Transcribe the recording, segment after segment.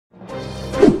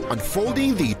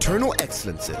unfolding the eternal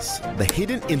excellences, the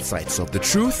hidden insights of the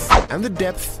truth, and the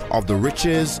depth of the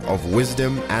riches of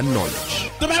wisdom and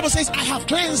knowledge. The Bible says, I have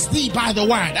cleansed thee by the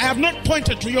word. I have not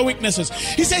pointed to your weaknesses.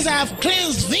 He says, I have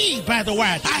cleansed thee by the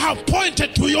word. I have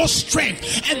pointed to your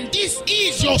strength. And this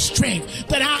is your strength,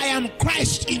 that I am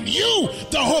Christ in you,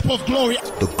 the hope of glory.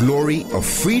 The glory of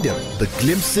freedom, the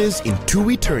glimpses into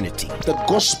eternity. The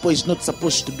gospel is not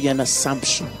supposed to be an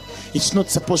assumption. It's not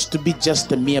supposed to be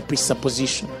just a mere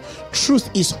presupposition. Truth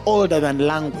is older than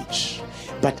language,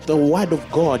 but the word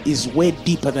of God is way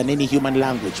deeper than any human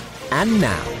language. And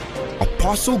now,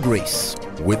 Apostle Grace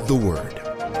with the word.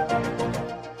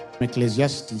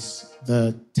 Ecclesiastes,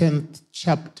 the 10th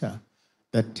chapter,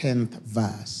 the 10th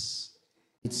verse.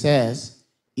 It says,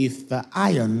 if the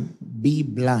iron be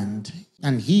blunt,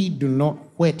 and he do not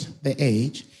whet the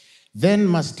edge, then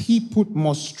must he put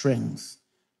more strength.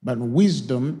 But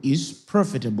wisdom is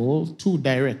profitable to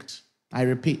direct. I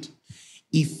repeat,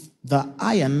 if the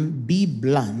iron be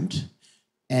blunt,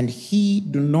 and he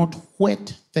do not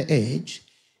whet the edge,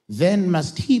 then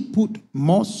must he put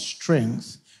more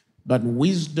strength. But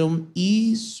wisdom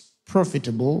is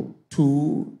profitable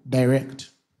to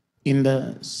direct. In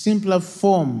the simpler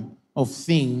form of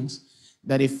things,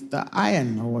 that if the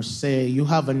iron, or say you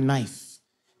have a knife,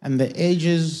 and the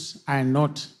edges are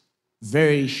not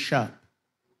very sharp,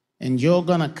 and you're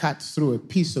going to cut through a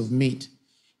piece of meat,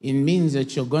 it means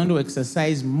that you're going to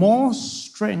exercise more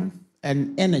strength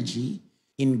and energy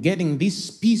in getting this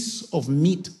piece of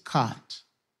meat cut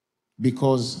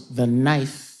because the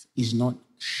knife is not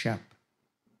sharp.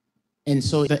 And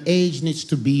so the edge needs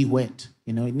to be wet.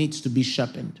 It needs to be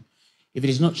sharpened. If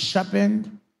it is not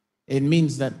sharpened, it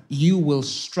means that you will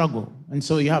struggle. And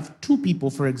so you have two people,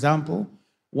 for example,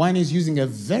 one is using a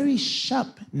very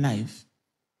sharp knife,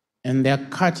 and they're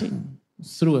cutting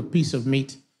through a piece of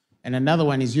meat, and another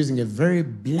one is using a very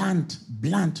blunt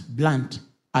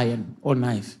iron or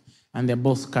knife, and they're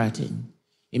both cutting.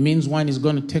 It means one is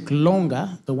going to take longer.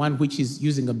 The one which is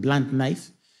using a blunt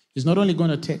knife is not only going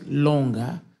to take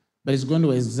longer, but it's going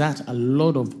to exert a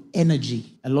lot of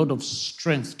energy, a lot of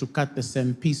strength to cut the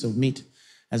same piece of meat,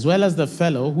 as well as the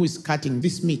fellow who is cutting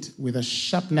this meat with a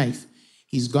sharp knife.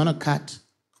 He's going to cut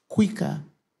quicker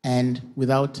and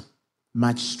without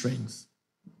much strength.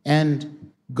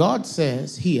 And God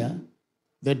says here,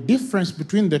 the difference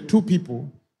between the two people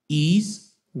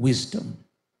is wisdom.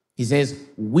 He says,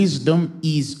 wisdom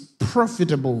is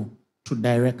profitable to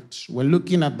direct. We're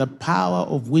looking at the power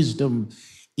of wisdom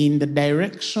in the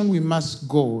direction we must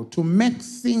go to make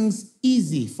things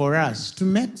easy for us, to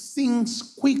make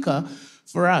things quicker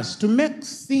for us, to make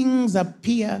things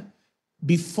appear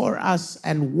before us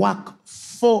and work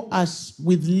for us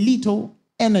with little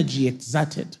energy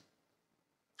exerted.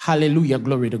 Hallelujah,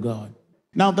 glory to God.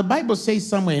 Now, the Bible says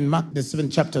somewhere in Mark, the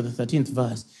 7th chapter, the 13th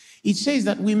verse, it says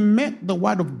that we make the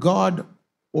word of God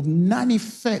of none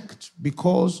effect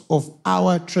because of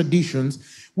our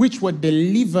traditions, which were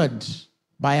delivered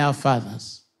by our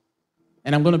fathers.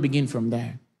 And I'm going to begin from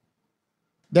there.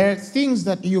 There are things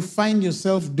that you find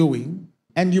yourself doing,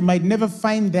 and you might never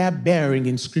find their bearing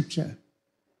in Scripture.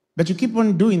 But you keep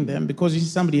on doing them because you see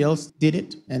somebody else did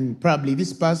it, and probably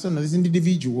this person or this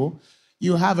individual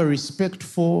you have a respect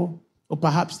for, or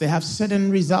perhaps they have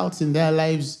certain results in their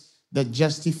lives that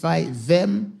justify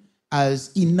them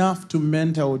as enough to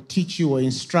mentor or teach you or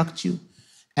instruct you.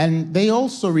 And they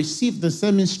also receive the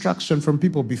same instruction from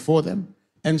people before them.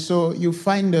 And so you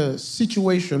find a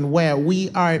situation where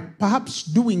we are perhaps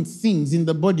doing things in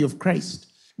the body of Christ,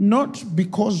 not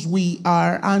because we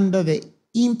are under the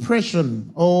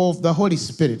impression of the Holy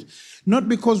Spirit, not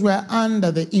because we're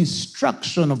under the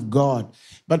instruction of God,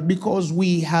 but because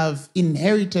we have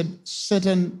inherited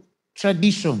certain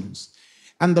traditions.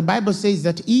 And the Bible says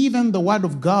that even the word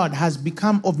of God has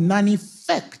become of none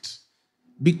effect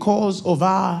because of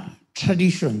our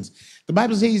traditions. The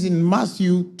Bible says in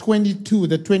Matthew 22,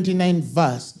 the 29th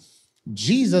verse,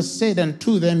 Jesus said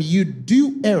unto them, you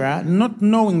do err, not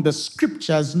knowing the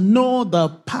scriptures, nor the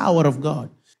power of God.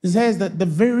 It says that the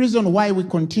very reason why we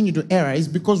continue to err is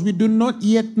because we do not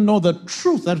yet know the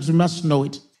truth as we must know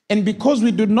it. And because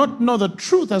we do not know the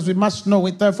truth as we must know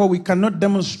it, therefore we cannot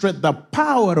demonstrate the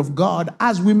power of God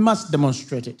as we must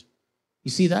demonstrate it.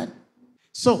 You see that?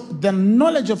 So the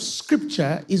knowledge of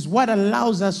Scripture is what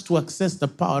allows us to access the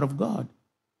power of God.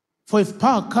 For if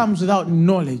power comes without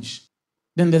knowledge,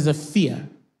 then there's a fear.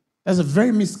 There's a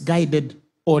very misguided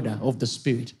order of the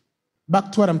Spirit.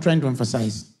 Back to what I'm trying to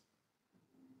emphasize.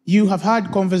 You have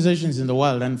had conversations in the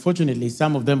world, unfortunately,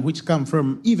 some of them which come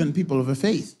from even people of a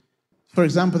faith. For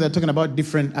example, they're talking about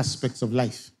different aspects of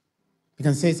life. You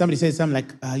can say, somebody says something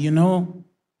like,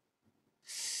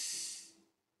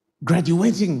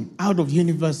 Graduating out of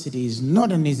university is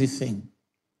not an easy thing.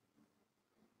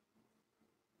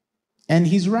 And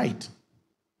he's right,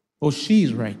 or she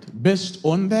is right, based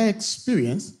on their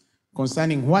experience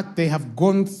concerning what they have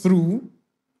gone through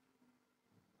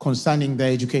concerning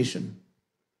their education.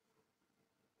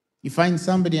 You find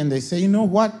somebody and they say, you know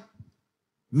what?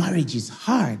 Marriage is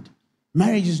hard.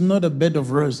 Marriage is not a bed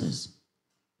of roses.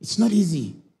 It's not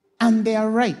easy. And they are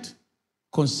right,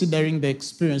 considering the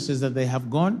experiences that they have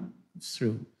gone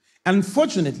through.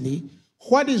 Unfortunately,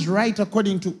 what is right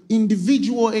according to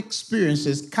individual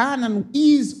experiences can and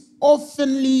is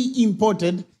oftenly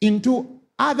imported into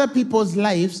other people's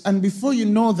lives. And before you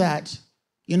know that,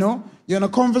 you're in a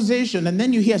conversation and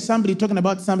then you hear somebody talking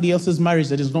about somebody else's marriage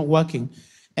that is not working.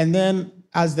 And then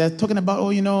as they're talking about,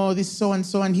 this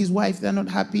so-and-so and his wife, they're not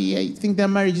happy. I think their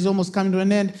marriage is almost coming to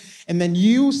an end. And then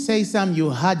you say something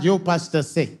you heard your pastor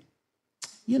say.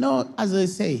 As I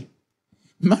say,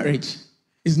 marriage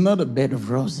is not a bed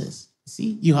of roses.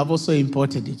 See, you have also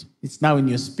imported it. It's now in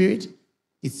your spirit.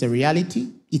 It's a reality.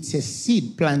 It's a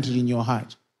seed planted in your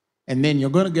heart. And then you're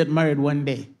going to get married one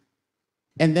day.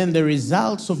 And then the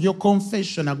results of your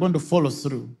confession are going to follow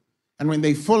through. And when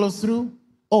they follow through,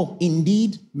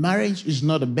 indeed, marriage is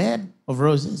not a bed of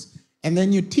roses. And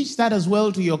then you teach that as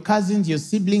well to your cousins, your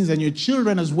siblings, and your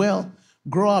children as well.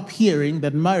 Grow up hearing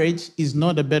that marriage is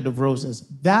not a bed of roses.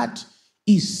 That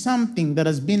is something that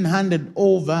has been handed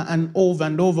over and over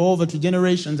and over to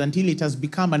generations until it has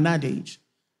become an adage,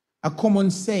 a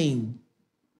common saying,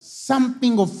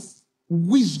 something of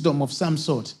wisdom of some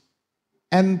sort.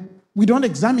 And we don't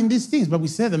examine these things, but we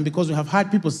say them because we have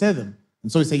heard people say them.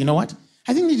 And so we say, you know what?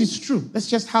 I think it is true. That's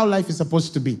just how life is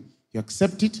supposed to be. You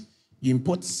accept it, you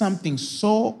import something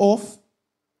so off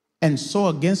and so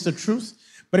against the truth.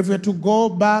 But if we were to go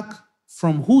back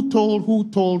from who told,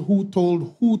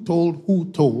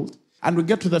 and we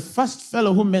get to the first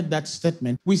fellow who made that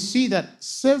statement, we see that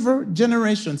several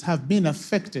generations have been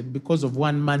affected because of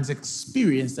one man's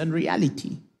experience and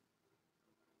reality.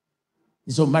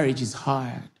 So marriage is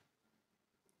hard.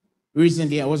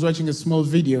 Recently, I was watching a small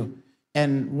video,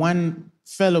 and one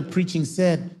fellow preaching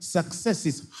said, success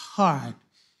is hard.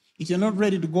 If you're not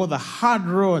ready to go the hard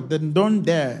road, then don't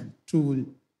dare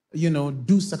to,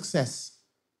 do success.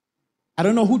 I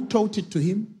don't know who taught it to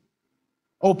him,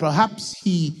 or perhaps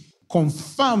he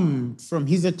confirmed from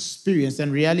his experience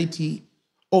and reality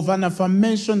of an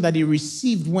affirmation that he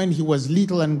received when he was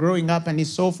little and growing up, and he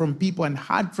saw from people and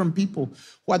heard from people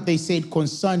what they said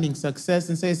concerning success.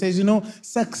 And so he says,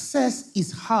 success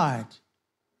is hard.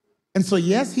 And so,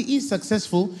 yes, he is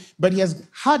successful, but he has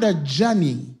had a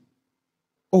journey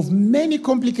of many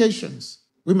complications.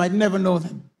 We might never know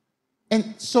them.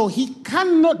 And so he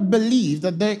cannot believe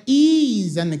that there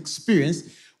is an experience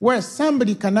where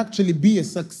somebody can actually be a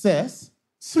success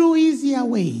through easier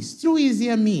ways, through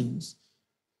easier means.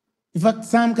 In fact,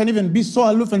 some can even be so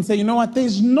aloof and say, you know what,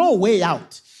 there's no way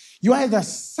out. You either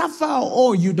suffer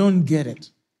or you don't get it.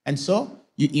 And so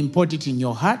you import it in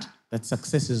your heart that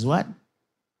success is what?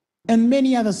 And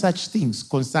many other such things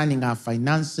concerning our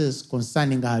finances,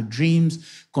 concerning our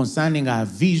dreams, concerning our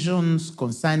visions,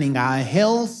 concerning our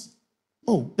health.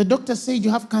 Oh, the doctor said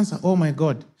you have cancer. Oh my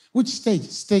God. Which stage?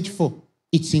 Stage 4.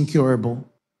 It's incurable.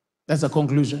 That's the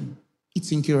conclusion.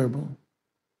 It's incurable.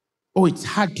 Oh, it's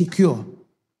hard to cure.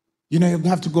 You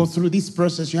have to go through this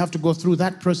process. You have to go through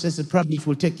that process. It probably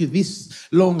will take you this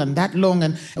long and that long.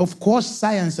 And of course,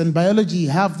 science and biology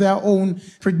have their own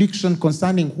prediction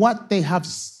concerning what they have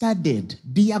studied,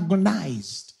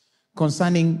 diagonized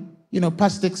concerning,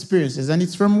 past experiences. And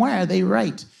it's from where they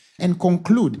write and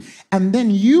conclude. And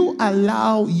then you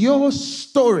allow your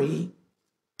story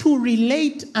to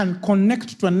relate and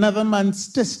connect to another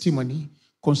man's testimony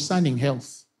concerning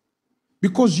health.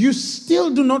 Because you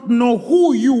still do not know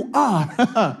who you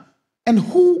are and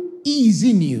who is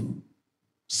in you.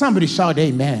 Somebody shout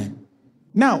amen.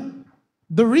 Now,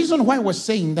 the reason why we're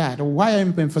saying that, or why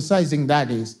I'm emphasizing that,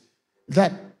 is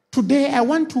that today I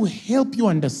want to help you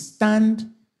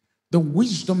understand the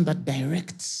wisdom that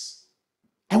directs.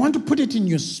 I want to put it in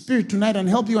your spirit tonight and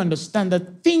help you understand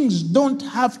that things don't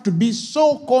have to be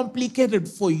so complicated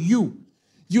for you.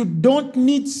 You don't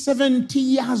need 70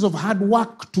 years of hard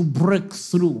work to break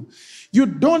through. You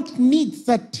don't need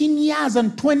 13 years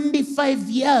and 25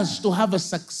 years to have a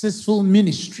successful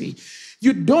ministry.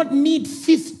 You don't need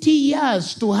 50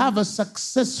 years to have a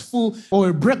successful or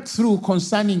a breakthrough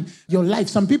concerning your life.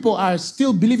 Some people are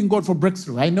still believing God for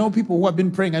breakthrough. I know people who have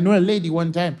been praying. I know a lady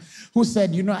one time who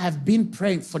said, I've been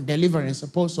praying for deliverance,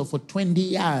 also for 20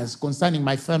 years concerning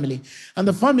my family. And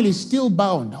the family is still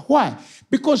bound. Why?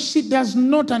 Because she does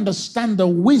not understand the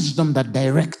wisdom that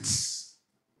directs.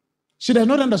 She does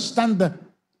not understand the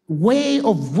way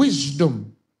of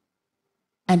wisdom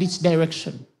and its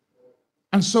direction.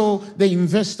 And so they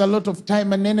invest a lot of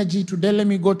time and energy. Today, let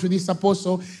me go to this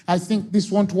apostle. I think this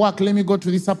won't work. Let me go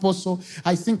to this apostle.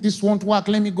 I think this won't work.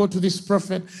 Let me go to this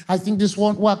prophet. I think this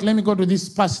won't work. Let me go to this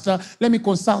pastor. Let me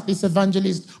consult this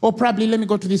evangelist. Or probably let me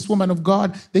go to this woman of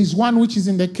God. There's one which is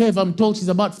in the cave. I'm told she's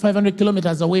about 500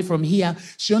 kilometers away from here.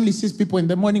 She only sees people in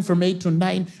the morning from 8 to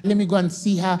 9. Let me go and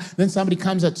see her. Then somebody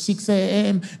comes at 6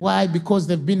 a.m. Why? Because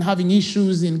they've been having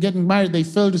issues in getting married. They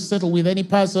fail to settle with any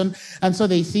person. And so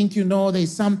they think,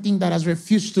 there's something that has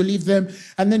refused to leave them.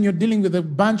 And then you're dealing with a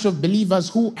bunch of believers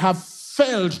who have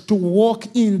failed to walk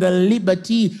in the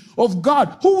liberty of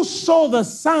God. Who saw the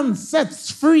Son sets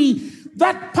free,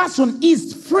 that person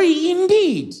is free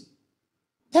indeed.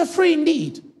 They're free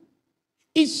indeed.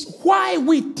 It's why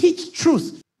we teach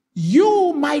truth.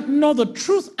 You might know the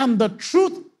truth, and the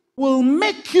truth will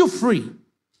make you free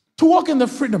to walk in the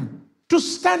freedom, to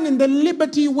stand in the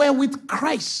liberty wherewith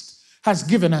Christ has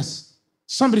given us.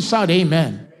 Somebody shout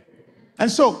amen.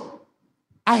 And so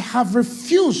I have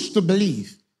refused to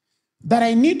believe that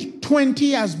I need 20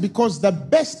 years because the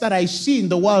best that I see in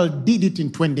the world did it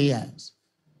in 20 years.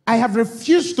 I have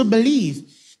refused to believe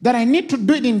that I need to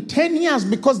do it in 10 years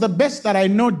because the best that I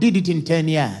know did it in 10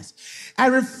 years. I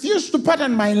refuse to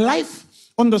pattern my life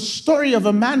on the story of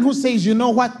a man who says, you know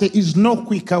what, there is no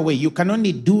quicker way. You can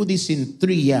only do this in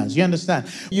 3 years. You understand?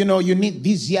 You need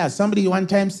these years. Somebody one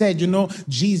time said,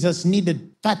 Jesus needed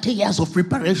 30 years of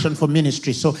preparation for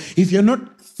ministry. So if you're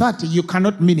not 30, you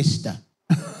cannot minister.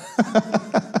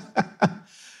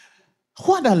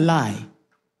 What a lie.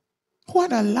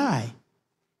 What a lie.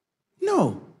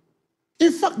 No.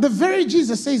 In fact, the very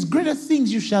Jesus says, greater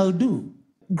things you shall do.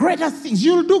 Greater things.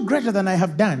 You'll do greater than I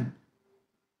have done.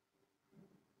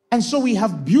 And so we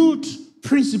have built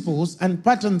principles and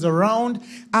patterns around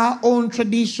our own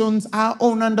traditions, our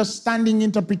own understanding,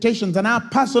 interpretations, and our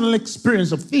personal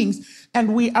experience of things.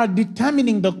 And we are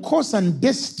determining the course and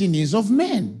destinies of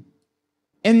men.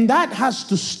 And that has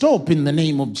to stop in the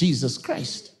name of Jesus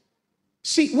Christ.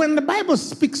 See, when the Bible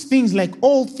speaks things like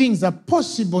all things are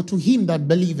possible to him that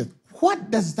believeth, what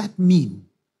does that mean?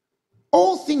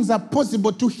 All things are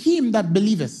possible to him that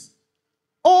believeth.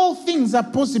 All things are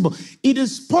possible. It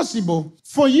is possible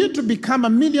for you to become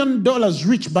 $1 million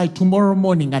rich by tomorrow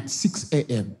morning at 6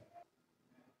 a.m.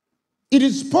 It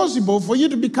is possible for you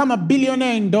to become a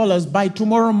billionaire in dollars by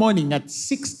tomorrow morning at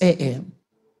 6 a.m.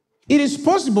 It is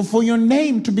possible for your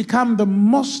name to become the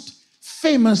most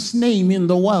famous name in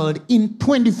the world in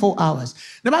 24 hours.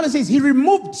 The Bible says he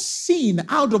removed sin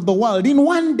out of the world in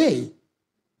one day.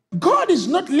 God is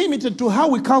not limited to how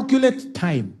we calculate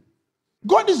time.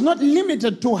 God is not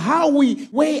limited to how we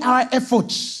weigh our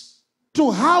efforts, to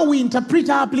how we interpret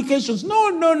our applications.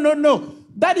 No.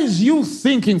 That is you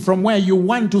thinking from where you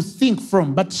want to think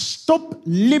from. But stop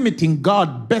limiting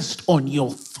God based on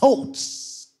your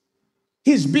thoughts.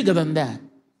 He's bigger than that.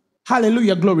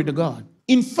 Hallelujah, glory to God.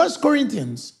 In 1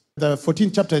 Corinthians, the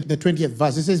 14th chapter, the 20th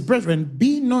verse, it says, brethren,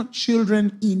 be not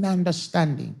children in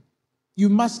understanding. You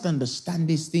must understand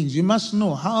these things. You must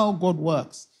know how God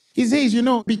works. He says,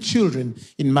 be children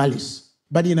in malice.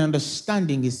 But in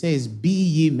understanding, he says, be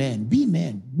ye men. Be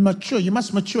men. Mature. You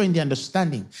must mature in the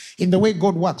understanding, in the way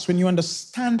God works. When you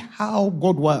understand how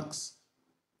God works,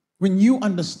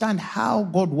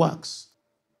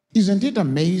 isn't it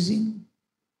amazing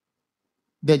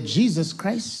that Jesus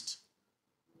Christ,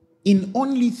 in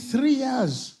only 3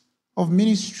 years of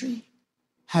ministry,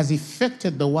 has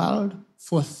affected the world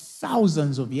for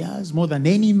thousands of years, more than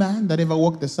any man that ever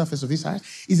walked the surface of this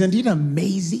earth? Isn't it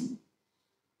amazing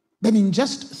that in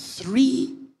just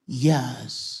 3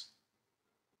 years,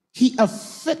 he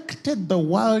affected the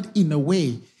world in a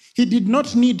way? He did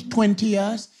not need 20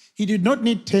 years. He did not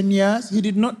need 10 years. He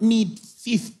did not need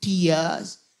 50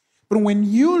 years. But when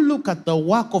you look at the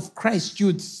work of Christ, you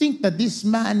would think that this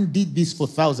man did this for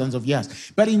thousands of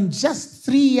years. But in just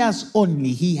 3 years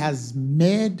only, he has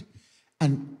made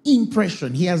an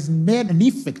impression. He has made an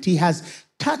effect. He has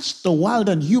touched the world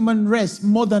and human race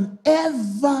more than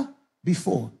ever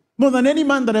before. More than any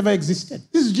man that ever existed.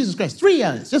 This is Jesus Christ. 3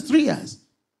 years. Just 3 years.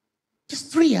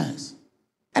 Just 3 years.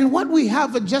 And what we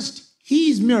have are just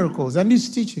his miracles and his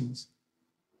teachings.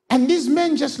 And these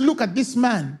men just look at this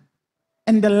man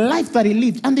and the life that he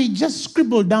lived, and they just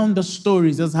scribble down the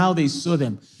stories as how they saw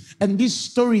them. And these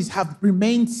stories have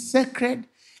remained sacred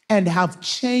and have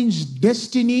changed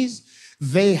destinies.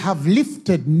 They have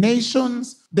lifted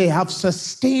nations. They have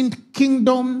sustained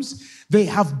kingdoms. They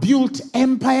have built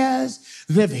empires.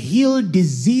 They've healed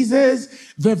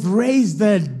diseases. They've raised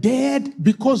the dead,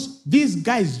 because these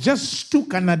guys just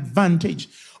took an advantage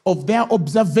of their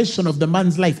observation of the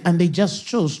man's life, and they just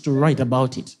chose to write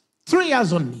about it. 3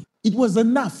 years only. It was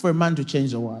enough for a man to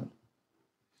change the world.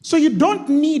 So you don't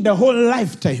need a whole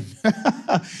lifetime.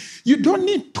 You don't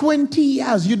need 20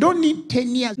 years. You don't need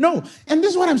 10 years. No. And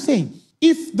this is what I'm saying.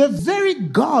 If the very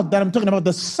God that I'm talking about,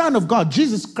 the Son of God,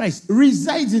 Jesus Christ,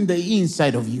 resides in the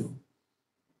inside of you,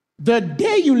 the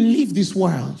day you leave this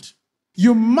world,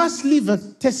 you must leave a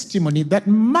testimony that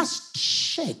must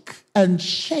shake and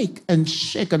shake and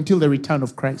shake until the return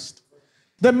of Christ.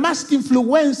 That must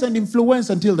influence and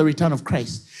influence until the return of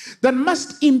Christ. That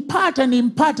must impart and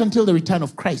impart until the return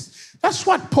of Christ. That's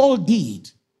what Paul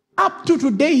did. Up to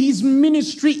today, his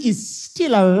ministry is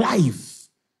still alive.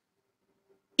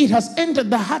 It has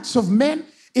entered the hearts of men.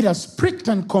 It has pricked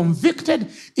and convicted.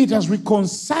 It has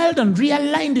reconciled and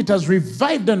realigned. It has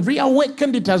revived and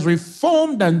reawakened. It has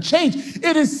reformed and changed.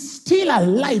 It is still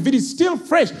alive. It is still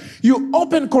fresh. You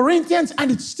open Corinthians and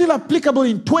it's still applicable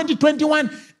in 2021.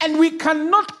 And we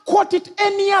cannot quote it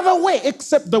any other way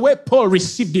except the way Paul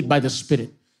received it by the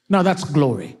Spirit. Now that's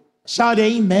glory. Shout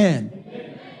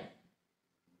amen.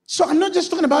 So I'm not just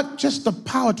talking about just the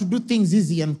power to do things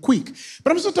easy and quick,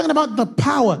 but I'm also talking about the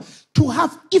power to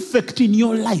have effect in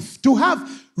your life, to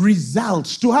have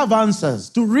results, to have answers,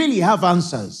 to really have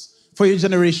answers for your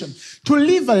generation, to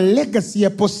leave a legacy, a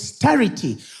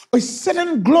posterity, a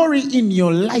certain glory in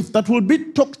your life that will be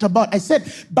talked about. I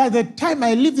said, by the time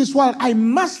I leave this world, I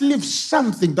must leave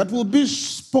something that will be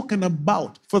spoken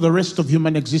about for the rest of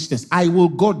human existence. I will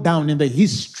go down in the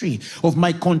history of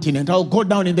my continent. I'll go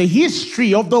down in the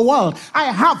history of the world. I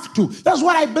have to. That's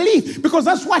what I believe, because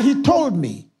that's what he told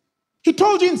me. He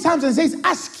told you in Psalms and says,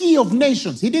 ask ye of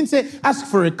nations. He didn't say, ask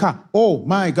for a car. Oh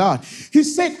my God. He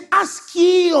said, ask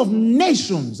ye of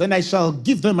nations, and I shall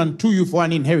give them unto you for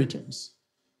an inheritance.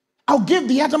 I'll give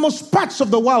the uttermost parts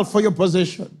of the world for your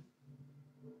possession.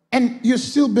 And you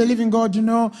still believe in God, you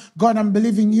know, God, I'm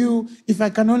believing you. If I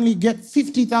can only get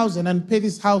 50,000 and pay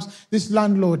this house, this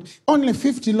landlord, only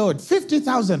 50, Lord,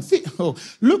 50,000. Oh,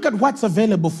 look at what's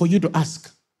available for you to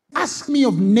ask. Ask me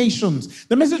of nations.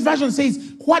 The Message version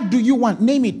says, what do you want?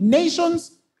 Name it.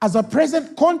 Nations as a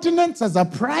present, continents as a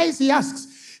prize, he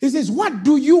asks. He says, what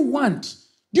do you want?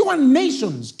 Do you want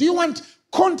nations? Do you want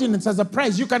continents as a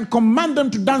prize? You can command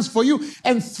them to dance for you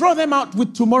and throw them out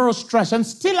with tomorrow's trash and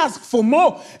still ask for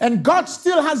more. And God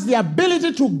still has the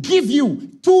ability to give you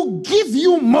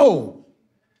more.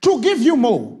 To give you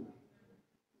more.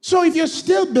 So if you're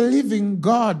still believing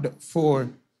God for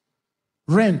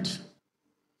rent,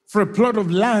 for a plot of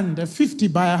land, a 50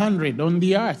 by 100 on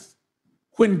the earth,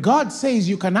 when God says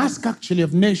you can ask actually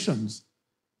of nations,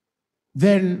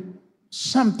 then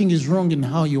something is wrong in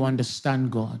how you understand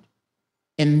God.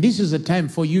 And this is a time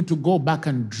for you to go back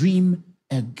and dream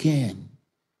again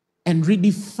and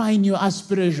redefine your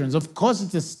aspirations. Of course,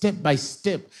 it's a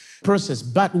step-by-step process,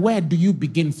 but where do you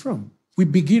begin from? We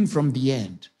begin from the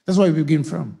end. That's where we begin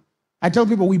from. I tell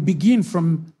people we begin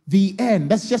from the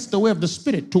end. That's just the way of the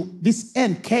Spirit. To this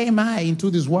end came I into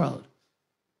this world.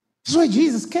 That's why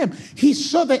Jesus came. He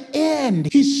saw the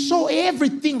end. He saw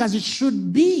everything as it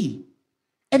should be.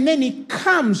 And then he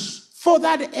comes for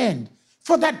that end.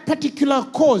 For that particular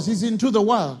cause is into the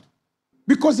world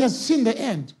because he has seen the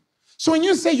end. So when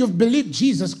you say you've believed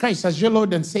Jesus Christ as your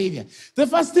Lord and Savior, the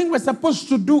first thing we're supposed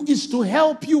to do is to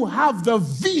help you have the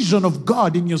vision of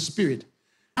God in your spirit.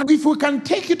 And if we can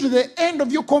take you to the end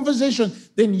of your conversation,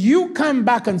 then you come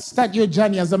back and start your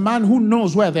journey as a man who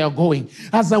knows where they are going,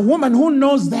 as a woman who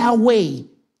knows their way.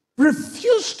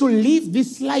 Refuse to live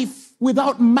this life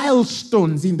without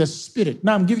milestones in the spirit.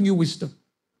 Now I'm giving you wisdom.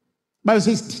 The Bible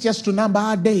says, teach us to number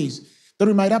our days, that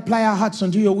we might apply our hearts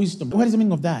unto your wisdom. What is the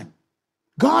meaning of that?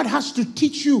 God has to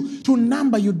teach you to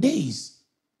number your days,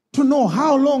 to know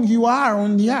how long you are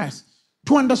on the earth,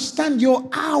 to understand your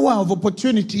hour of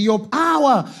opportunity, your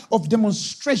hour of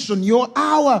demonstration, your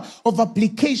hour of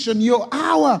application, your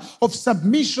hour of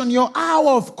submission, your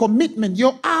hour of commitment,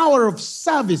 your hour of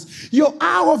service, your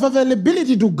hour of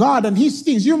availability to God and his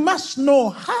things. You must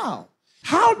know how.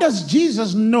 How does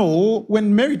Jesus know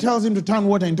when Mary tells him to turn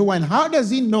water into wine? How does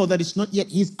he know that it's not yet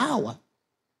his hour?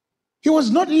 He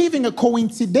was not living a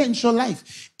coincidental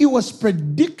life. It was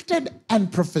predicted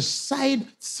and prophesied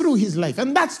through his life.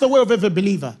 And that's the way of every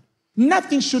believer.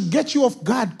 Nothing should get you off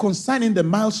guard concerning the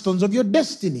milestones of your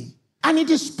destiny. And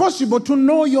it is possible to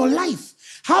know your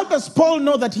life. How does Paul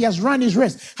know that he has run his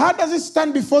race? How does he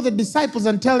stand before the disciples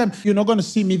and tell them, you're not going to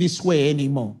see me this way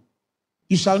anymore?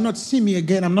 You shall not see me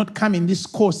again. I'm not coming this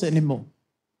course anymore.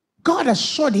 God has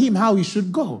showed him how he should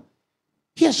go.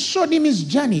 He has showed him his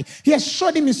journey. He has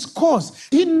showed him his course.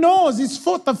 He knows he's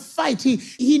fought the fight.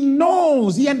 He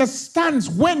knows, he understands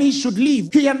when he should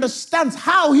leave. He understands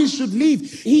how he should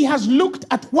leave. He has looked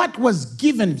at what was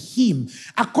given him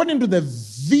according to the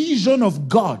vision of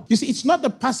God. You see, it's not the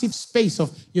passive space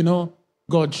of,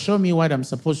 God, show me what I'm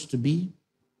supposed to be,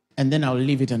 and then I'll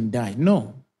leave it and die.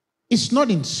 No, it's not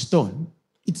in stone.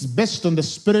 It's based on the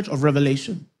spirit of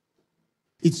revelation.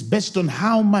 It's based on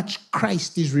how much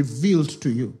Christ is revealed to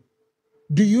you.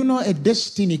 Do you know a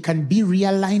destiny can be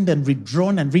realigned and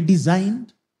redrawn and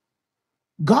redesigned?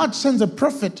 God sends a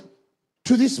prophet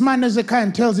to this man Hezekiah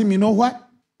and tells him, you know what?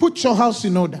 Put your house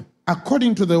in order.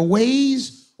 According to the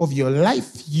ways of your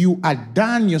life, you are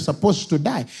done. You're supposed to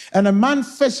die. And a man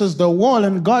faces the wall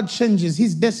and God changes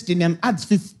his destiny and adds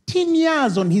 15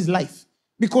 years on his life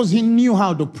because he knew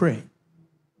how to pray.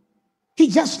 He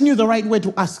just knew the right way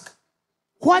to ask.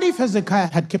 What if Hezekiah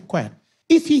had kept quiet?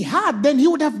 If he had, then he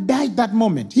would have died that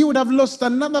moment. He would have lost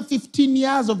another 15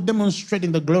 years of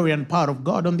demonstrating the glory and power of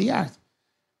God on the earth.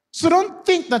 So don't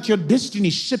think that your destiny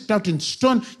is shipped out in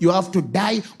stone. You have to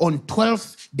die on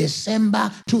 12th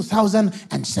December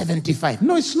 2075.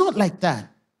 No, it's not like that.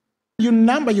 You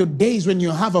number your days when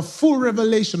you have a full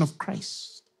revelation of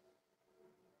Christ.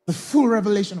 The full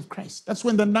revelation of Christ. That's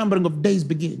when the numbering of days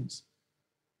begins.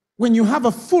 When you have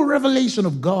a full revelation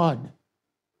of God,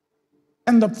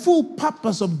 and the full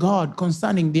purpose of God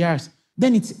concerning the earth,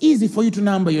 then it's easy for you to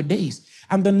number your days.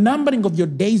 And the numbering of your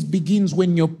days begins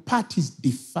when your part is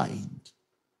defined.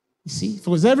 You see,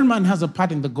 because every man has a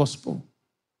part in the gospel.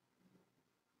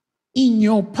 In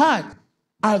your part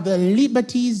are the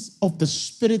liberties of the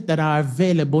Spirit that are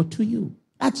available to you.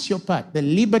 That's your part, the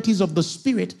liberties of the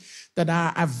Spirit that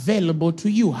are available to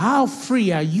you. How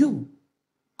free are you?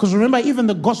 Because remember, even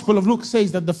the Gospel of Luke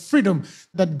says that the freedom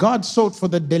that God sought for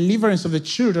the deliverance of the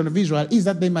children of Israel is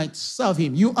that they might serve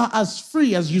him. You are as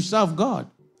free as you serve God.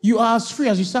 You are as free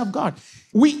as you serve God.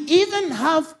 We even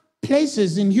have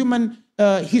places in human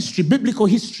history, biblical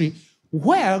history,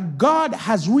 where God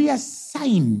has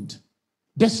reassigned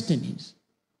destinies.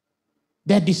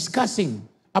 They're discussing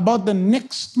about the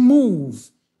next move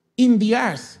in the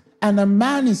earth. And a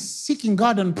man is seeking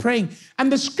God and praying.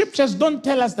 And the scriptures don't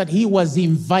tell us that he was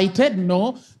invited.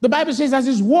 No. The Bible says as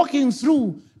he's walking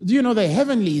through, the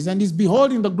heavenlies and he's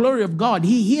beholding the glory of God,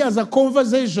 he hears a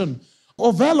conversation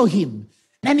of Elohim.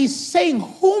 And he's saying,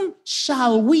 whom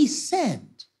shall we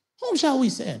send? Whom shall we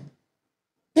send?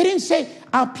 They didn't say,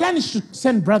 our plan is to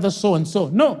send brother so-and-so.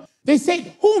 No. They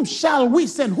said, whom shall we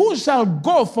send? Who shall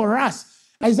go for us?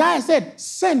 Isaiah said,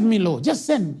 send me, Lord. Just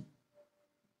send me.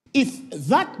 If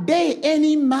that day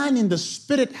any man in the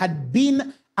Spirit had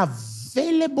been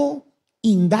available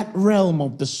in that realm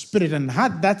of the Spirit and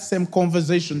had that same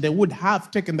conversation, they would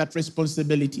have taken that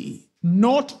responsibility.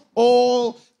 Not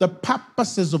all the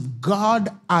purposes of God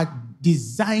are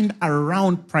designed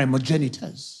around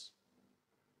primogenitors.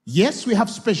 Yes, we have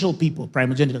special people,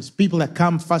 primogenitors, people that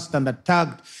come first and that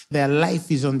tagged their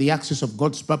life is on the axis of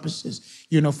God's purposes.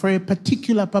 For a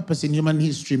particular purpose in human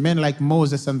history, men like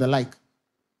Moses and the like.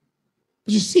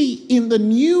 But you see, in the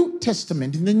New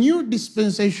Testament, in the new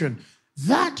dispensation,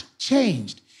 that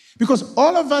changed. Because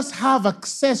all of us have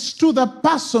access to the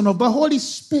person of the Holy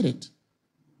Spirit.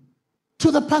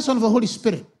 To the person of the Holy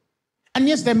Spirit. And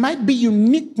yes, there might be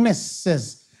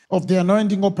uniquenesses of the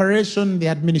anointing operation, the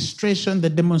administration, the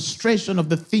demonstration of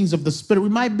the things of the Spirit. We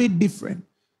might be different.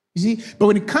 You see, but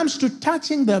when it comes to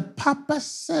touching the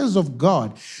purposes of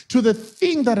God, to the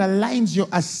thing that aligns your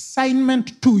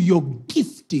assignment to your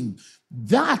gifting,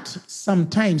 that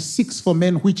sometimes seeks for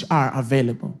men which are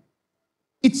available.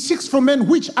 It seeks for men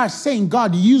which are saying,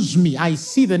 God, use me. I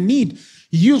see the need.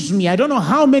 Use me. I don't know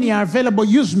how many are available.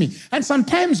 Use me. And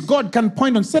sometimes God can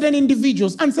point on certain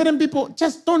individuals and certain people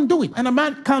just don't do it. And a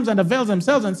man comes and avails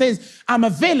himself and says, I'm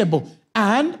available.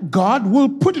 And God will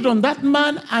put it on that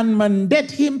man and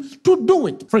mandate him to do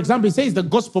it. For example, he says the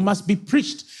gospel must be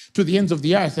preached to the ends of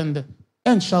the earth and the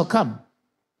end shall come.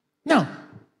 Now,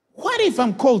 what if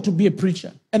I'm called to be a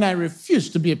preacher and I refuse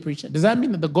to be a preacher? Does that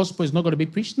mean that the gospel is not going to be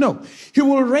preached? No. He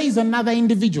will raise another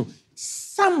individual.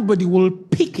 Somebody will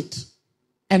pick it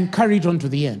and carry it on to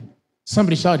the end.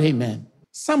 Somebody shout, amen.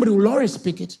 Somebody will always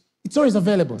pick it. It's always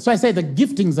available. So I say the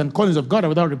giftings and callings of God are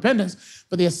without repentance,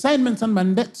 but the assignments and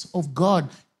mandates of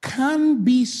God can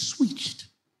be switched.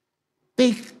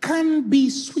 They can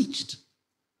be switched.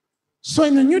 So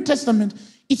in the New Testament,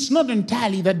 it's not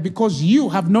entirely that because you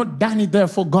have not done it,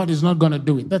 therefore God is not going to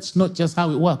do it. That's not just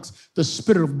how it works. The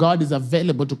Spirit of God is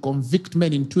available to convict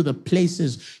men into the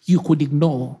places you could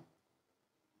ignore.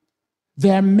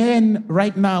 There are men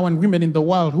right now and women in the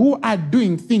world who are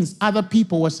doing things other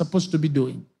people were supposed to be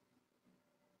doing.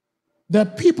 There are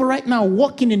people right now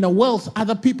walking in a wealth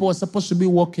other people are supposed to be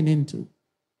walking into.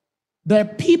 There are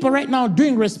people right now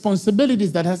doing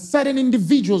responsibilities that certain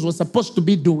individuals were supposed to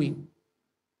be doing.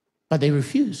 But they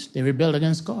refused. They rebelled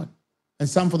against God. And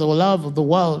some, for the love of the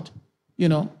world,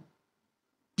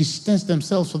 distance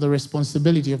themselves from the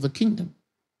responsibility of the kingdom.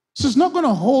 So it's not going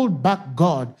to hold back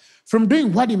God from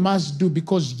doing what he must do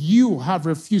because you have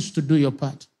refused to do your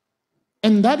part.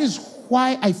 And that is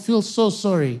why I feel so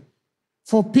sorry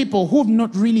for people who have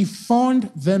not really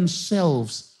found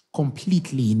themselves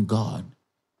completely in God.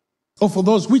 Or for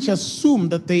those which assume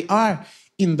that they are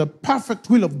in the perfect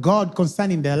will of God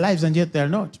concerning their lives, and yet they're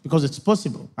not, because it's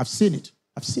possible. I've seen it.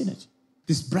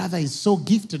 This brother is so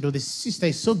gifted, or this sister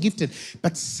is so gifted,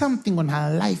 but something on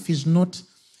her life is not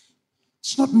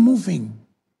moving.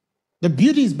 The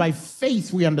beauty is by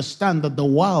faith we understand that the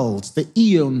worlds, the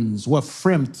eons were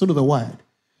framed through the word.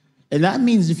 And that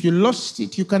means if you lost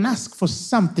it, you can ask for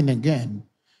something again.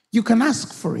 You can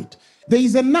ask for it. There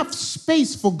is enough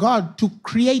space for God to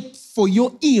create for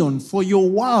your eon, for your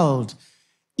world.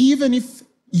 Even if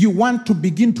you want to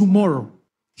begin tomorrow,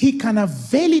 he can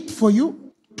avail it for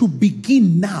you to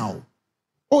begin now.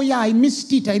 Oh yeah, I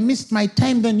missed it. I missed my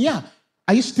time then. Yeah.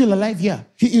 Are you still alive? Yeah.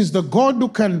 He is the God who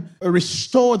can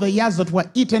restore the years that were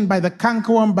eaten by the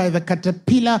cankerworm, by the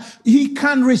caterpillar. He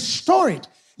can restore it.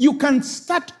 You can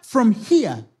start from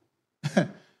here.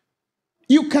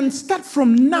 You can start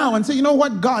from now and say, you know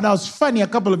what, God, I was funny a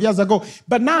couple of years ago,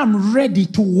 but now I'm ready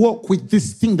to walk with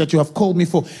this thing that you have called me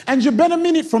for. And you better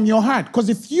mean it from your heart, because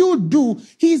if you do,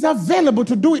 he is available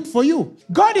to do it for you.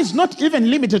 God is not even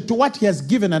limited to what he has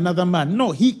given another man.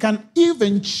 No, he can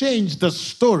even change the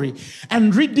story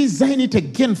and redesign it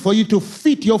again for you to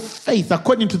fit your faith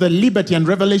according to the liberty and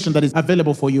revelation that is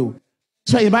available for you.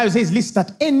 So the Bible says, listen,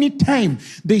 at any time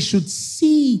they should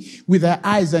see with their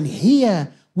eyes and hear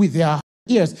with their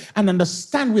ears and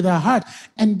understand with their heart.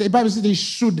 And the Bible says they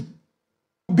should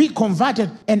be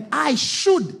converted and I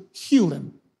should heal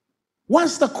them.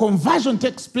 Once the conversion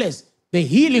takes place, the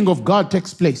healing of God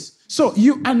takes place. So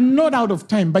you are not out of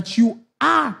time, but you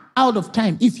are out of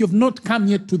time if you've not come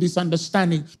yet to this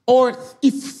understanding. Or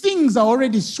if things are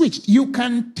already switched, you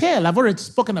can tell. I've already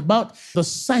spoken about the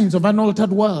signs of an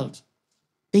altered world.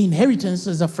 The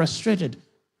inheritances are frustrated.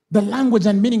 The language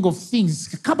and meaning of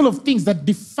things, a couple of things that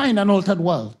define an altered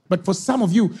world. But for some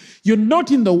of you, you're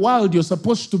not in the world you're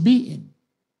supposed to be in.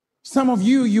 Some of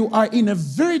you, you are in a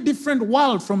very different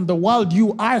world from the world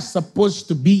you are supposed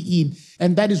to be in.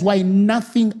 And that is why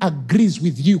nothing agrees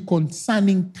with you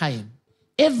concerning time.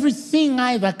 Everything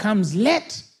either comes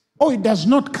late or it does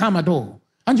not come at all.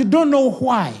 And you don't know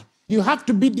why. You have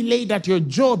to be delayed at your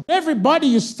job. Everybody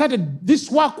you started this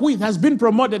work with has been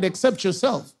promoted except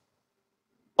yourself.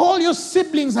 All your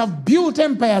siblings have built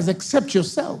empires except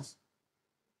yourself.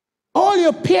 All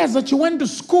your peers that you went to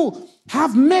school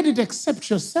have made it except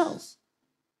yourself.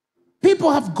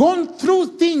 People have gone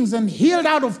through things and healed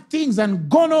out of things and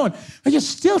gone on. But you're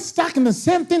still stuck in the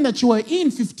same thing that you were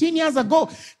in 15 years ago,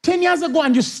 10 years ago,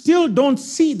 and you still don't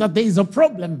see that there is a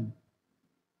problem.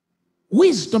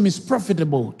 Wisdom is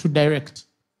profitable to direct.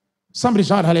 Somebody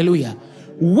shout hallelujah.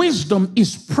 Wisdom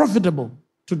is profitable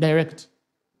to direct.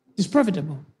 It's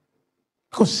profitable.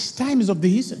 Because time is of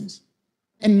the essence.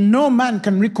 And no man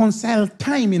can reconcile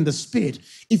time in the spirit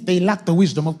if they lack the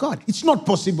wisdom of God. It's not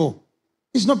possible.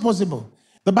 It's not possible.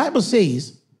 The Bible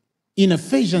says in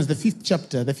Ephesians, the 5th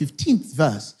chapter, the 15th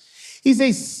verse, he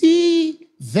says, see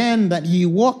then that ye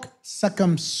walk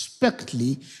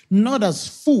circumspectly, not as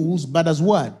fools, but as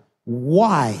what?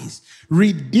 Wise,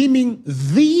 redeeming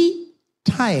the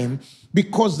time,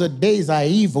 because the days are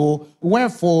evil.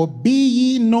 Wherefore be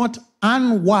ye not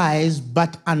unwise,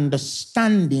 but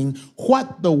understanding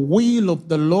what the will of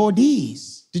the Lord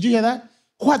is. Did you hear that?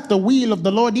 What the will of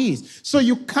the Lord is. So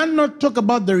you cannot talk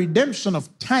about the redemption of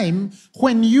time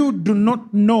when you do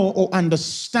not know or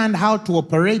understand how to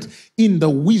operate in the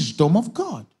wisdom of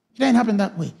God. It didn't happen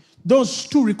that way. Those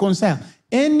two reconcile.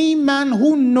 Any man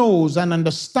who knows and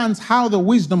understands how the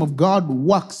wisdom of God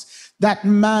works, that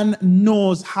man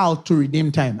knows how to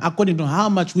redeem time, according to how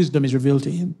much wisdom is revealed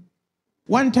to him.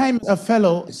 One time, a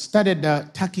fellow started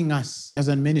attacking us as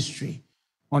a ministry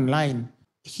online.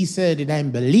 He said he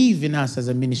didn't believe in us as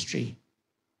a ministry.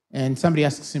 And somebody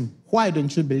asks him, why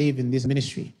don't you believe in this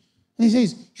ministry? And he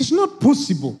says, it's not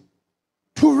possible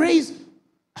to raise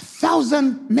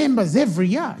 1,000 members every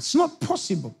year. It's not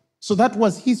possible. So that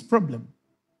was his problem.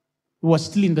 He was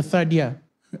still in the 3rd year.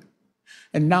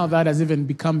 And now that has even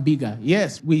become bigger.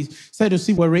 Yes, we said to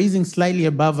see we're raising slightly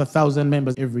above 1,000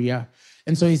 members every year.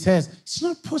 And so he says, it's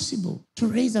not possible to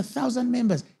raise 1,000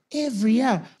 members every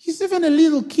year. He's even a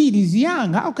little kid. He's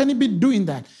young. How can he be doing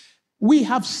that? We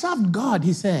have served God,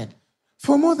 he said,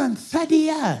 for more than 30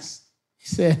 years. He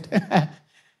said,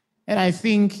 and I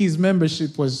think his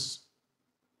membership was,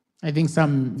 I think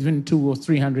some even 200 or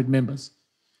 300 members.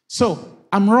 So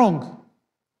I'm wrong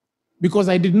because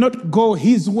I did not go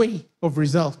his way of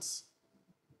results.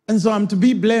 And so I'm to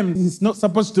be blamed. He's not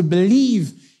supposed to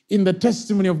believe in the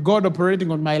testimony of God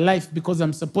operating on my life because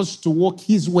I'm supposed to walk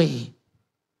his way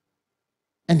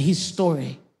and his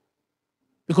story.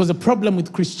 Because the problem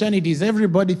with Christianity is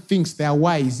everybody thinks they are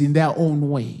wise in their own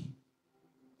way.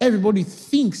 Everybody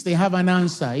thinks they have an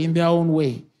answer in their own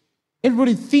way.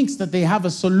 Everybody thinks that they have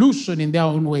a solution in their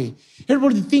own way.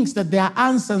 Everybody thinks that their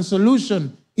answer and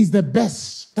solution is the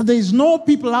best. That there is no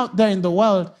people out there in the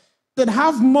world that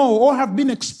have more or have been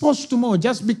exposed to more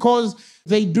just because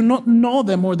they do not know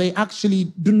them or they actually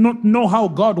do not know how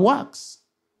God works.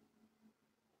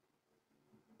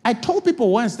 I told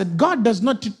people once that God does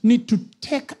not need to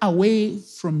take away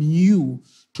from you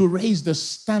to raise the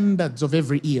standards of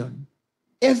every eon.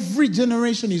 Every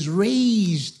generation is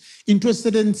raised into a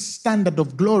certain standard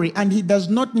of glory, and he does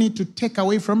not need to take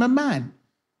away from a man.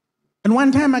 And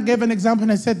one time I gave an example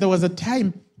and I said there was a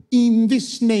time in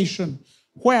this nation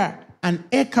where an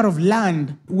acre of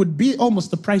land would be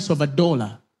almost the price of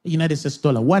 $1, United States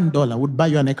dollar. $1 would buy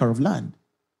you an acre of land.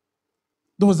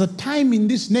 There was a time in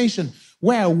this nation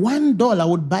where $1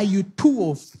 would buy you 2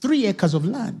 or 3 acres of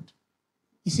land.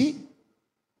 You see?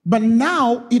 But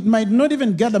now it might not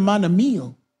even get a man a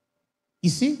meal. You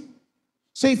see?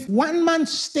 So if one man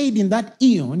stayed in that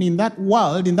eon, in that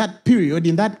world, in that period,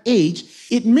 in that age,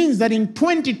 it means that in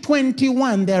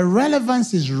 2021, their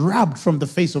relevance is rubbed from the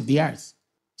face of the earth.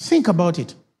 Think about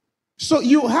it. So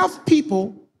you have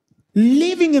people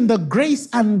living in the grace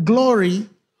and glory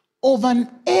of an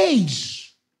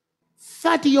age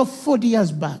 30 or 40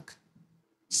 years back.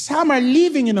 Some are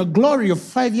living in a glory of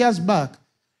 5 years back.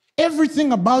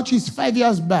 Everything about you is 5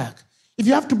 years back. If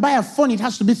you have to buy a phone, it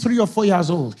has to be 3 or 4 years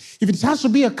old. If it has to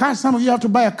be a car, some of you have to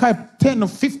buy a car 10 or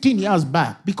 15 years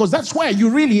back because that's where you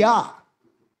really are.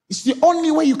 It's the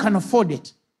only way you can afford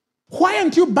it. Why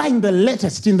aren't you buying the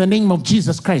latest in the name of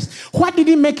Jesus Christ? What did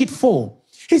he make it for?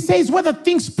 He says, whether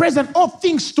things present or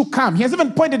things to come. He has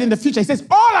even pointed in the future. He says,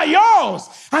 all are yours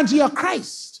and you are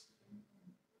Christ.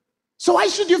 So why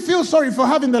should you feel sorry for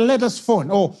having the latest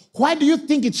phone? Or why do you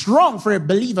think it's wrong for a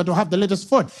believer to have the latest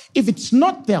phone? If it's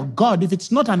not their God, if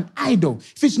it's not an idol,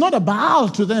 if it's not a Baal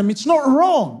to them, it's not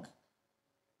wrong.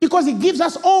 Because it gives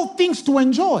us all things to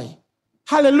enjoy.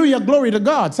 Hallelujah, glory to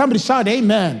God. Somebody shout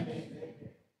amen.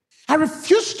 I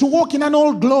refuse to walk in an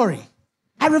old glory.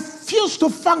 I refuse to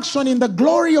function in the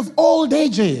glory of old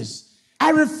ages. I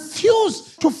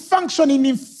refuse to function in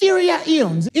inferior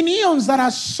eons, in eons that are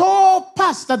so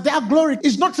past that their glory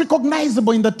is not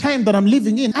recognizable in the time that I'm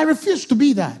living in. I refuse to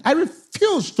be that. I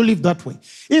refuse to live that way.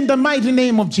 In the mighty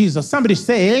name of Jesus. Somebody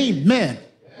say amen.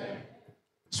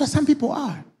 So some people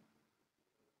are.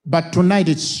 But tonight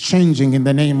it's changing in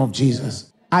the name of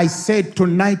Jesus. I said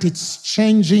tonight it's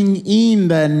changing in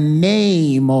the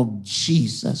name of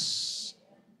Jesus.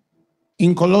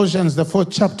 In Colossians, the 4th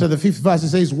chapter, the 5th verse, it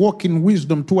says, walk in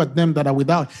wisdom toward them that are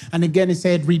without. And again, it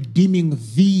said, redeeming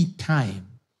the time.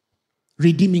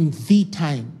 Redeeming the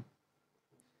time.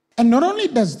 And not only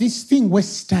does this thing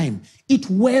waste time, it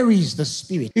wearies the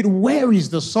spirit. It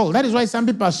wearies the soul. That is why some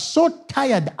people are so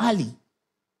tired early.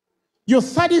 You're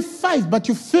 35, but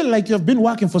you feel like you've been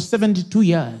working for 72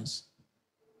 years.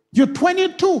 You're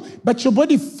 22, but your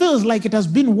body feels like it has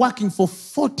been working for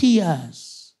 40 years.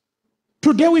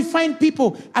 Today we find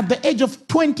people at the age of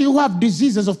 20 who have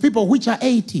diseases of people which are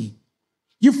 80.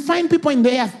 You find people in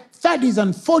their 30s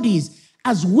and 40s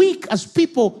as weak as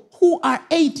people who are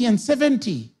 80 and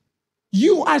 70.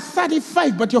 You are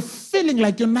 35, but you're feeling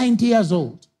like you're 90 years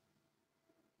old.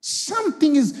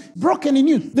 Something is broken in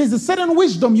you. There's a certain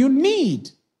wisdom you need.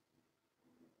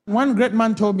 One great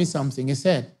man told me something. He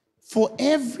said, for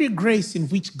every grace in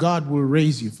which God will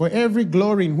raise you, for every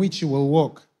glory in which you will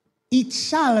walk, it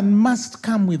shall and must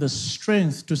come with a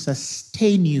strength to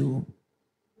sustain you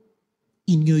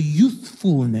in your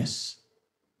youthfulness,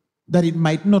 that it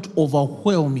might not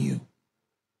overwhelm you.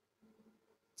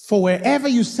 For wherever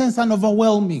you sense an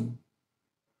overwhelming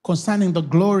concerning the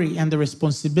glory and the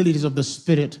responsibilities of the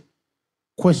Spirit,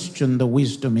 question the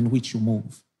wisdom in which you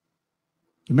move.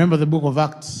 Remember the book of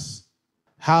Acts,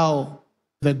 how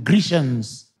the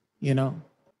Grecians,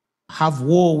 have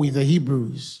war with the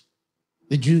Hebrews,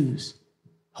 the Jews.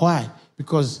 Why?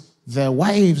 Because the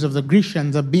wives of the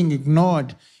Grecians are being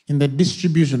ignored in the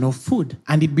distribution of food,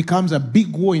 and it becomes a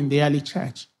big war in the early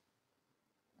church.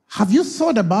 Have you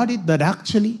thought about it, that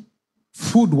actually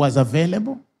food was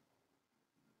available?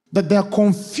 That their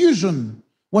confusion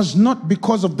was not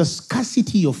because of the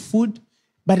scarcity of food,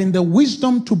 but in the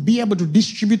wisdom to be able to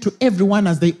distribute to everyone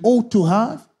as they ought to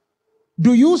have?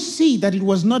 Do you see that it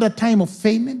was not a time of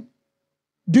famine?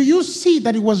 Do you see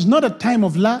that it was not a time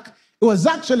of lack? It was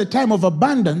actually a time of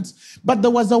abundance, but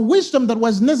there was a wisdom that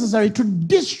was necessary to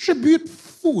distribute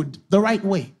food the right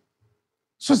way.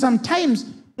 So sometimes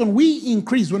when we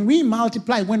increase, when we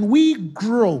multiply, when we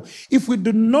grow, if we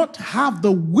do not have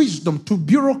the wisdom to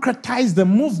bureaucratize the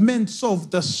movements of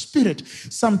the Spirit,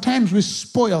 sometimes we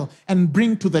spoil and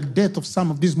bring to the death of some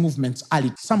of these movements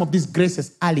early, some of these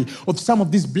graces early, of some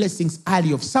of these blessings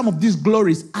early, of some of these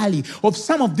glories early, of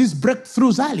some of these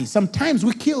breakthroughs early. Sometimes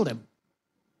we kill them.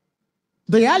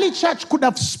 The early church could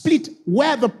have split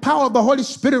where the power of the Holy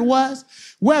Spirit was,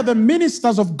 where the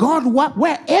ministers of God were,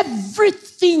 where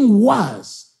everything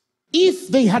was, if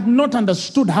they had not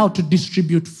understood how to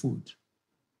distribute food.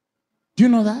 Do you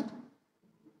know that?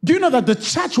 Do you know that the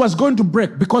church was going to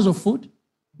break because of food?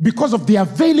 Because of the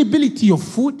availability of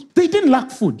food? They didn't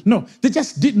lack food. No, they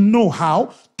just didn't know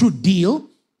how to deal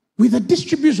with the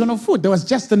distribution of food. There was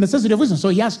just the necessity of wisdom. So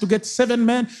he has to get 7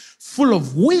 men full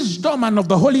of wisdom and of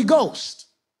the Holy Ghost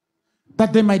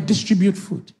that they might distribute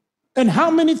food. And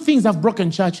how many things have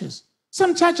broken churches?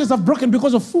 Some churches have broken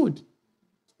because of food.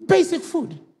 Basic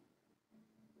food.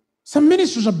 Some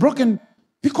ministries are broken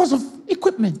because of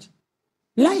equipment.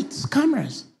 Lights,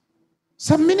 cameras.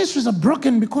 Some ministries are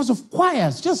broken because of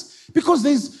choirs. Just because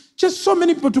there's just so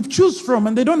many people to choose from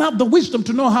and they don't have the wisdom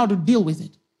to know how to deal with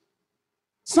it.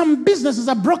 Some businesses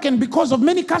are broken because of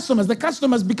many customers. The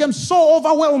customers became so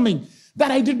overwhelming that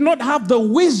I did not have the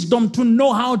wisdom to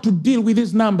know how to deal with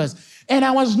these numbers. And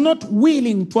I was not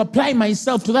willing to apply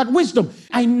myself to that wisdom.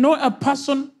 I know a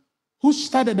person who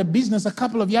started a business a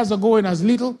couple of years ago when I was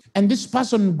little, and this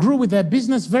person grew with their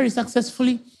business very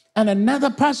successfully. And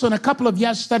another person a couple of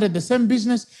years started the same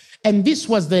business, and this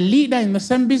was the leader in the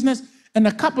same business. And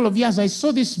a couple of years, I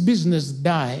saw this business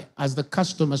die as the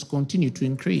customers continued to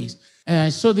increase. And I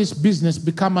saw this business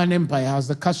become an empire as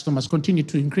the customers continued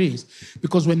to increase.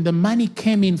 Because when the money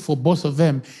came in for both of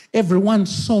them, everyone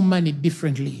saw money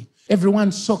differently.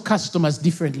 Everyone saw customers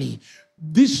differently.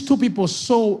 These two people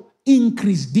saw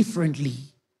increase differently.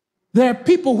 There are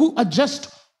people who are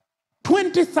just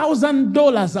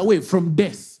 $20,000 away from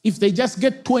death. If they just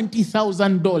get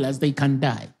 $20,000, they can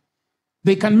die.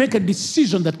 They can make a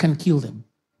decision that can kill them.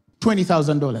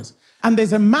 $20,000. And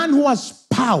there's a man who has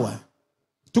power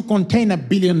to contain $1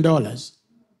 billion,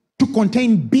 to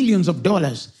contain billions of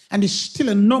dollars, and he's still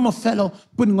a normal fellow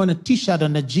putting on a t-shirt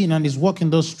and a jean and is walking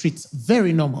those streets.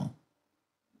 Very normal.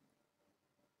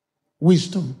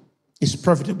 Wisdom is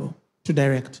profitable to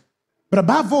direct. But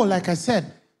above all, like I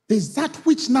said, there's that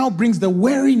which now brings the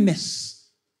weariness.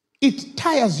 It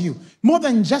tires you more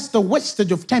than just the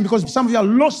wastage of time, because some of you have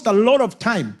lost a lot of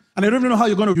time and I don't even know how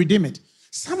you're going to redeem it.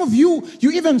 Some of you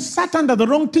even sat under the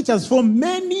wrong teachers for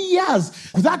many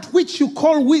years. That which you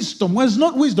call wisdom was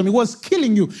not wisdom. It was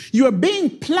killing you. You are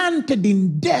being planted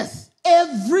in death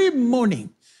every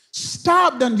morning,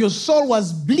 stabbed, and your soul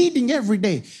was bleeding every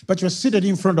day, but you're seated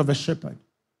in front of a shepherd.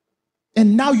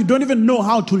 And now you don't even know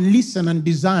how to listen and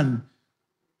discern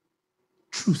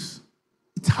truth.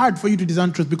 It's hard for you to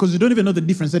discern truth because you don't even know the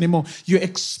difference anymore. Your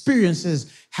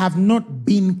experiences have not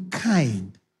been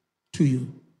kind to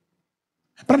you.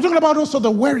 But I'm talking about also the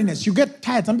weariness. You get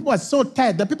tired. Some people are so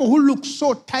tired. The people who look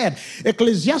so tired.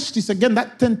 Ecclesiastes, again,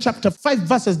 that 10th chapter, 5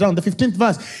 verses down, the 15th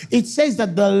verse, it says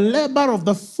that the labor of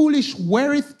the foolish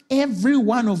weareth every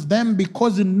one of them,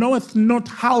 because he knoweth not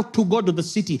how to go to the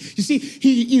city. You see,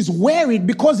 he is wearied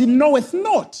because he knoweth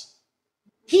not.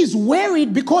 He's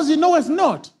worried because he knoweth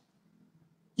not.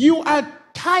 You are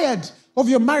tired of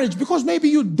your marriage because maybe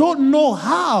you don't know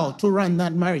how to run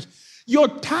that marriage. You're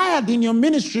tired in your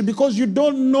ministry because you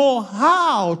don't know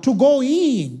how to go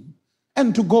in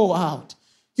and to go out.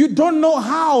 You don't know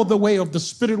how the way of the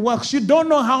Spirit works. You don't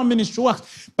know how ministry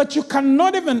works. But you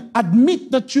cannot even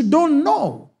admit that you don't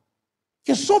know.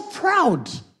 You're so proud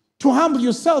to humble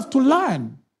yourself to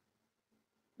learn.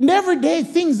 And every day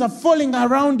things are falling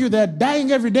around you. They're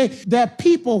dying every day. There are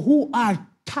people who are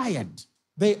tired.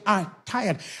 They are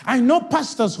tired. I know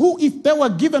pastors who, if they were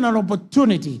given an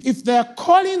opportunity, if their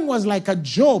calling was like a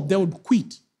job, they would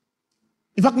quit.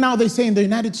 In fact, now they say in the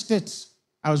United States,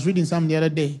 I was reading something the other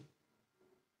day,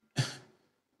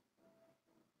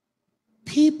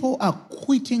 people are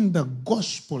quitting the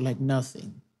gospel like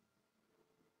nothing.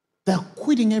 They're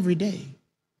quitting every day.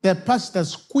 There are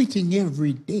pastors quitting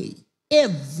every day.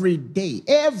 Every day.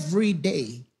 Every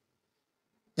day.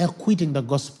 They're quitting the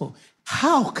gospel.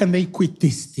 How can they quit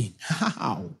this thing?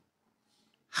 How?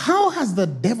 How has the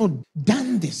devil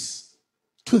done this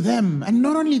to them? And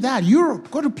not only that, Europe,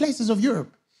 go to places of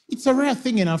Europe. It's a rare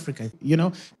thing in Africa, you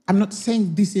know. I'm not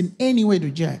saying this in any way to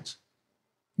judge.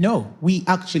 No, we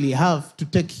actually have to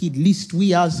take heed lest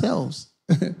we ourselves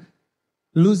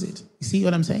lose it. You see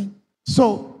what I'm saying?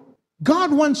 So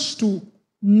God wants to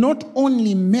not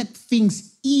only make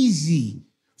things easy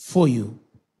for you,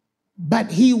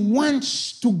 but he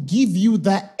wants to give you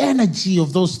the energy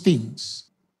of those things.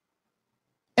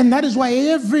 And that is why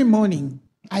every morning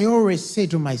I always say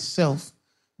to myself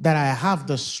that I have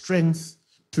the strength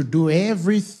to do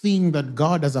everything that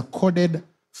God has accorded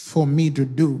for me to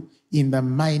do in the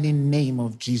mighty name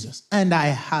of Jesus. And I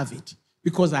have it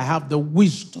because I have the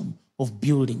wisdom of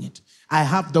building it. I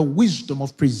have the wisdom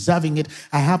of preserving it.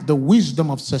 I have the wisdom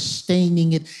of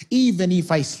sustaining it. Even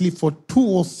if I sleep for 2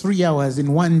 or 3 hours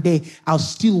in one day, I'll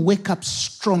still wake up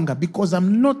stronger because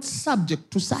I'm not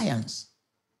subject to science.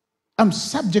 I'm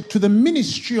subject to the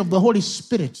ministry of the Holy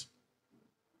Spirit.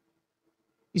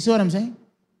 You see what I'm saying?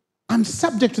 I'm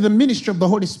subject to the ministry of the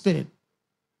Holy Spirit.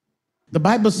 The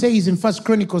Bible says in 1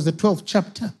 Chronicles, the 12th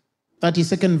chapter,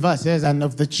 32nd verse says, and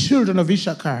of the children of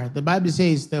Issachar, the Bible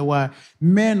says there were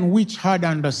men which had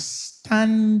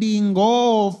understanding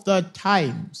of the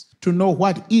times to know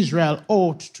what Israel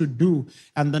ought to do.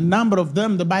 And the number of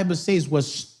them, the Bible says,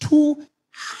 was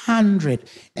 200.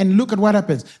 And look at what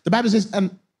happens. The Bible says,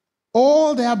 and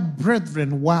all their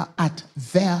brethren were at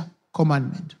their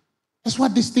commandment. That's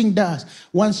what this thing does.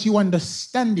 Once you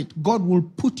understand it, God will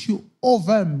put you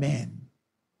over men.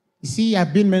 You see,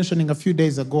 I've been mentioning a few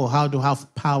days ago how to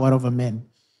have power over men.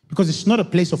 Because it's not a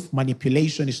place of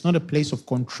manipulation. It's not a place of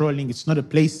controlling. It's not a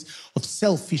place of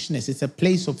selfishness. It's a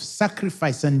place of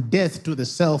sacrifice and death to the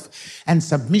self and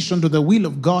submission to the will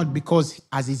of God, because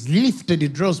as he's lifted, he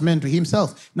draws men to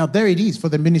himself. Now, there it is for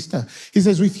the minister. He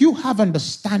says, if you have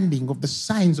understanding of the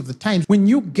signs of the times, when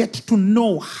you get to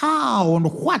know how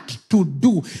and what to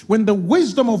do, when the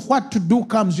wisdom of what to do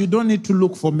comes, you don't need to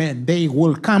look for men. They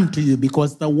will come to you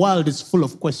because the world is full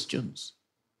of questions.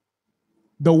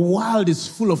 The world is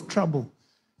full of trouble.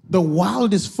 The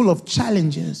world is full of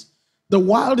challenges. The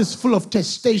world is full of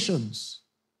testations.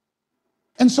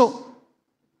 And so,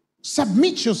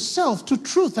 submit yourself to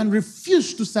truth and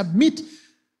refuse to submit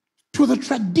to the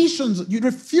traditions. You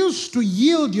refuse to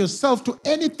yield yourself to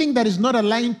anything that is not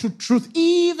aligned to truth,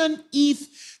 even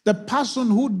if the person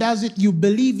who does it you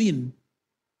believe in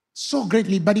so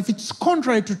greatly. But if it's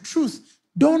contrary to truth,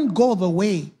 don't go the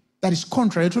way that is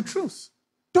contrary to truth.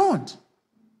 Don't.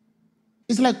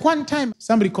 It's like one time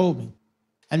somebody called me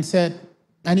and said,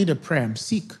 I need a prayer. I'm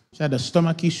sick. She had a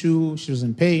stomach issue. She was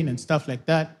in pain and stuff like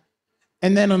that.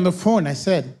 And then on the phone, I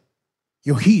said,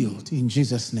 you're healed in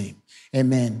Jesus' name.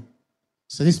 Amen.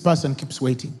 So this person keeps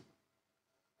waiting.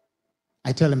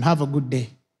 I tell him, have a good day.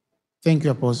 Thank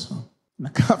you, Apostle. And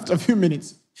after a few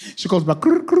minutes, she calls back,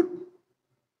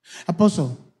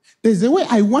 Apostle, there's a way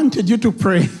I wanted you to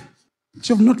pray.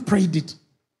 You have not prayed it.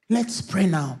 Let's pray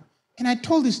now. And I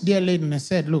told this dear lady, and I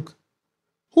said, look,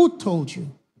 who told you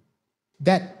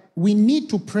that we need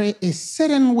to pray a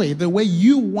certain way, the way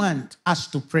you want us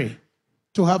to pray,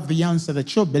 to have the answer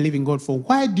that you're believing God for?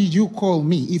 Why did you call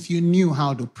me if you knew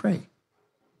how to pray?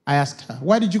 I asked her,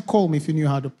 why did you call me if you knew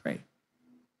how to pray?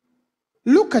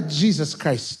 Look at Jesus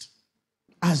Christ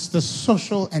as the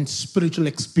social and spiritual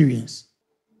experience.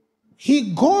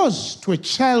 He goes to a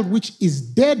child which is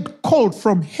dead cold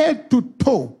from head to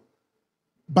toe,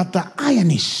 but the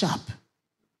iron is sharp.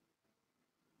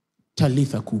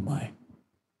 Talitha kumai.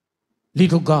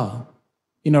 Little girl,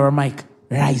 in Aramaic,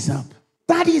 rise up.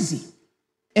 That easy.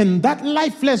 And that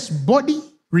lifeless body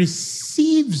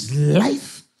receives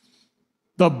life.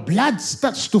 The blood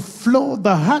starts to flow.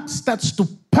 The heart starts to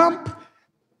pump.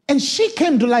 And she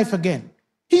came to life again.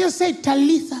 He just said,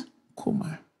 Talitha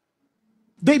kumai.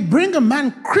 They bring a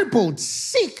man crippled,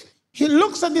 sick. He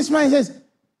looks at this man and says,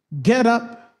 get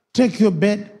up. Take your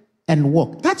bed and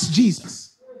walk. That's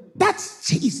Jesus. That's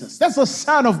Jesus. That's the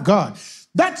Son of God.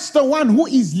 That's the one who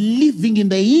is living in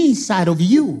the inside of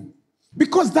you.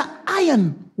 Because the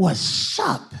iron was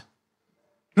sharp.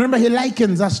 Remember, he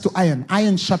likens us to iron.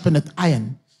 Iron sharpeneth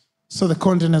iron. So the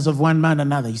countenance of one man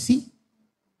another, you see?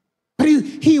 But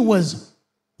he was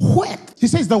wet. He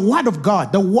says the word of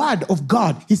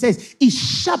God, he says, is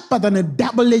sharper than a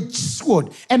double-edged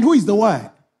sword. And who is the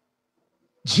word?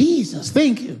 Jesus,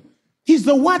 thank you. He's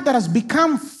the word that has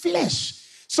become flesh.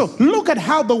 So look at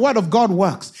how the word of God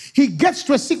works. He gets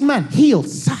to a sick man,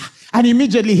 heals. And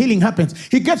immediately healing happens.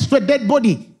 He gets to a dead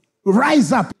body,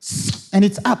 rise up, and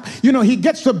it's up. You know, he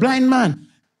gets to a blind man,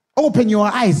 open your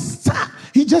eyes.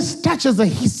 He just touches the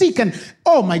sick and,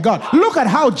 oh my God, look at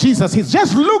how Jesus heals.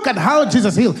 Just look at how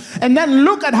Jesus healed. And then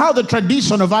look at how the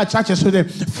tradition of our churches today,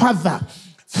 Father,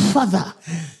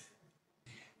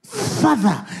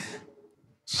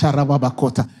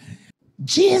 Sharababakota.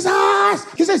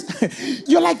 Jesus! He says,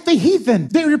 you're like the heathen.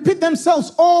 They repeat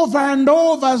themselves over and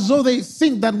over as though they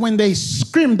think that when they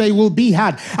scream, they will be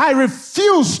heard. I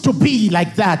refuse to be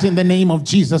like that in the name of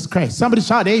Jesus Christ. Somebody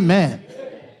shout amen.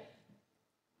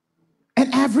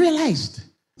 And I've realized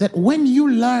that when you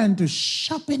learn to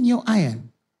sharpen your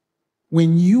iron,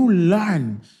 when you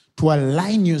learn to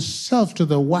align yourself to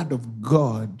the word of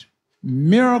God,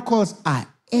 miracles are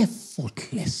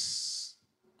effortless.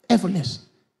 Effortless.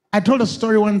 I told a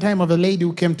story one time of a lady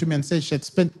who came to me and said she had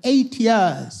spent 8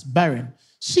 years barren.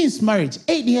 Since marriage,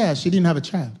 8 years, she didn't have a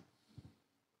child.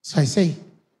 So I say,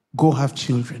 go have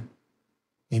children.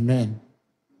 Amen.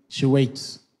 She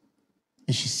waits.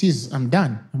 And she sees, I'm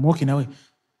done. I'm walking away.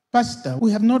 Pastor,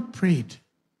 we have not prayed.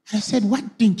 And I said,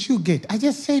 what didn't you get? I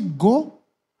just said, go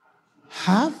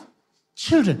have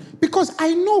children. Because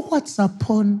I know what's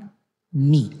upon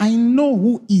me. I know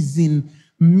who is in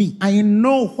me. I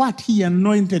know what he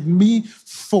anointed me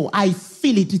for. I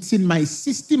feel it. It's in my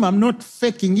system. I'm not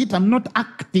faking it. I'm not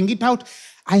acting it out.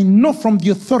 I know from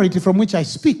the authority from which I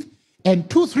speak. And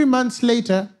 2-3 months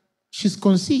later, she's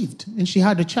conceived and she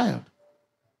had a child.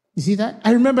 You see that?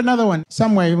 I remember another one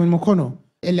somewhere in Mokono.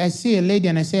 I see a lady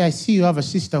and I say, I see you have a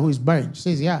sister who is barren. She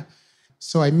says, yeah.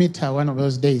 So I meet her one of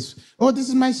those days. Oh, this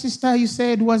is my sister you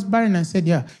said was barren. I said,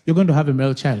 yeah, you're going to have a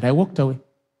male child. I walked away.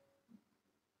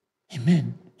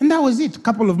 Amen. And that was it. A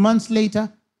couple of months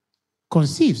later,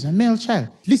 conceives a male child.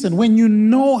 Listen, when you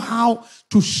know how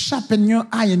to sharpen your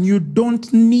iron, you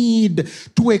don't need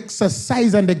to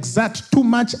exercise and exert too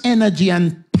much energy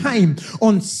and time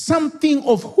on something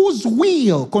of whose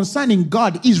will concerning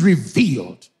God is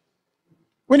revealed.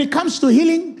 When it comes to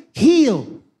healing,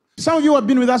 heal. Some of you have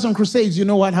been with us on crusades, you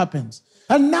know what happens.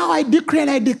 And now I decree and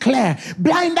I declare,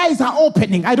 blind eyes are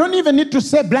opening. I don't even need to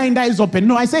say blind eyes open.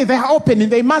 No, I say they are opening.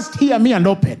 They must hear me and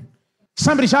open.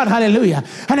 Somebody shout hallelujah.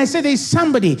 And I say there's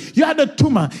somebody, you had a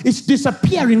tumor. It's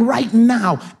disappearing right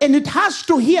now. And it has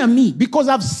to hear me because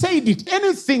I've said it.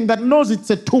 Anything that knows it's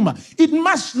a tumor, it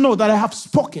must know that I have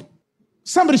spoken.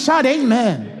 Somebody shout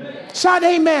amen. Amen. Shout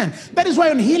amen. That is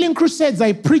why on healing crusades,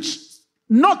 I preach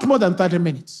not more than 30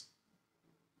 minutes.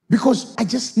 Because I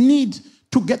just need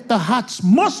to get the hearts,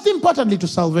 most importantly, to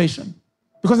salvation.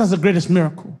 Because that's the greatest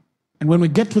miracle. And when we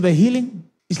get to the healing,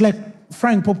 it's like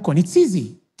frying popcorn. It's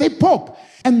easy. They pop.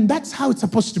 And that's how it's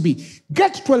supposed to be.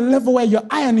 Get to a level where your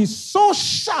iron is so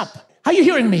sharp. Are you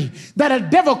hearing me? That a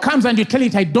devil comes and you tell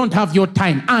it, I don't have your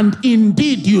time. And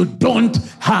indeed, you don't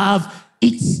have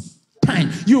its time.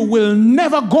 You will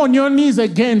never go on your knees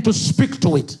again to speak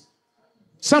to it.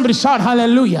 Somebody shout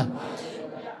hallelujah.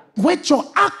 Wet your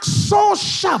axe so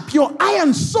sharp, your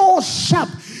iron so sharp,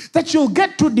 that you'll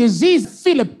get to disease,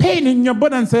 feel a pain in your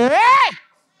body and say, hey!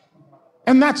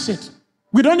 And that's it.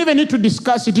 We don't even need to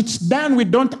discuss it. It's done. We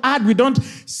don't add. We don't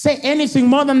say anything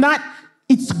more than that.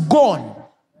 It's gone.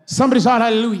 Somebody shout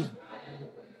hallelujah.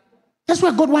 That's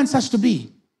where God wants us to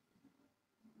be.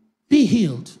 Be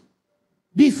healed.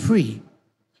 Be free.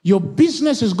 Your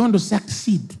business is going to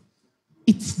succeed.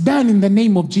 It's done in the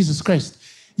name of Jesus Christ.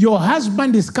 Your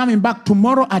husband is coming back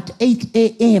tomorrow at 8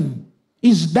 a.m.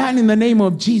 It's done in the name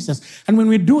of Jesus. And when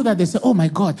we do that, they say, oh my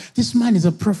God, this man is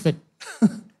a prophet.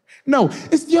 No,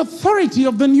 it's the authority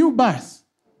of the new birth.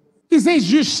 He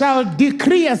says, you shall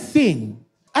decree a thing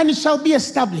and it shall be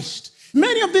established.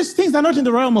 Many of these things are not in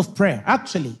the realm of prayer,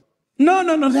 actually. No,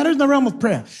 they're not in the realm of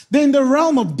prayer. They're in the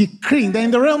realm of decreeing. They're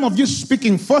in the realm of you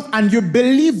speaking forth and you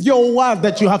believe your word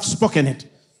that you have spoken it.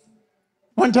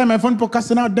 One time I found people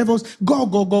casting out devils. Go.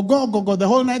 The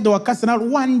whole night they were casting out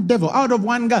one devil out of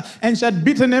one girl and she had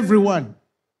beaten everyone.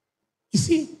 You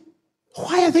see,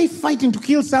 why are they fighting to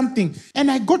kill something? And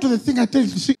I go to the thing, I tell you,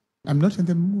 see, I'm not in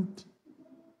the mood.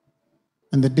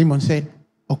 And the demon said,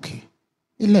 okay.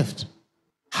 He left.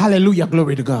 Hallelujah,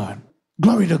 glory to God.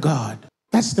 Glory to God.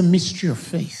 That's the mystery of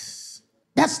faith.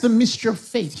 That's the mystery of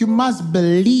faith. You must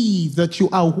believe that you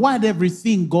are what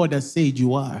everything God has said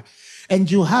you are. And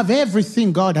you have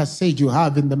everything God has said you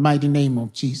have in the mighty name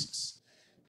of Jesus.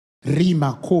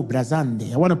 Rima Cobra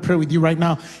Zande. I want to pray with you right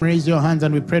now. Raise your hands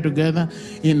and we pray together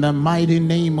in the mighty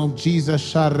name of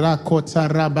Jesus. I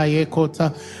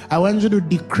want you to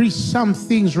decrease some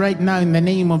things right now in the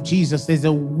name of Jesus. There's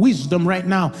a wisdom right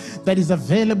now that is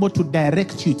available to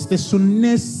direct you. It's the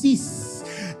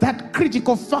sunesis that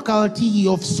critical faculty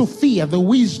of Sophia, the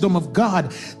wisdom of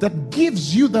God, that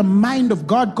gives you the mind of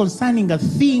God concerning a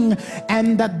thing,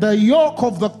 and that the yoke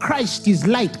of the Christ is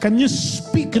light. Can you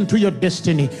speak into your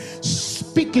destiny?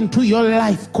 Speak into your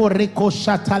life. Koreko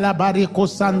shatalabareko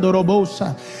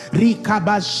sandorobosa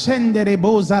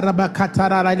rikabashendereboza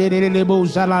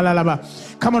rabakatarareleleboza lalalaba.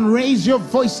 Come on, raise your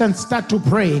voice and start to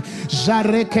pray.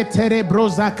 Jareketere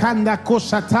broza kanda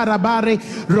koshatarabare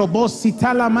robosi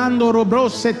talamando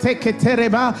robrose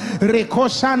teketereba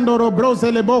rekoshando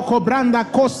robrose leboko branda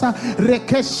kosa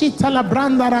rekeshita la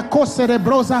branda rakose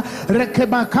rebroza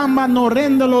rekebakamba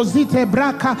norendo lozite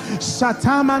braka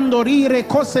shatamandori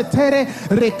rekose tere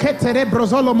reketere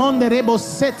brozolo monde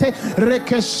rebosete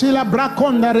rekeshila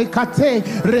brakonda rekate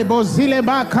rebozile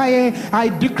bakaye. I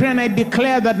decree and I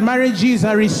declare that marriages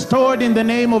are restored in the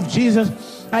name of Jesus.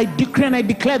 I decree and I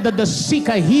declare that the sick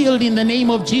are healed in the name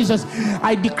of Jesus.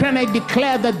 I decree and I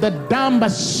declare that the dumb are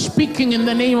speaking in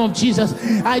the name of Jesus.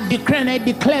 I decree and I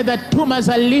declare that tumors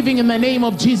are living in the name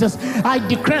of Jesus. I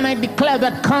decree and I declare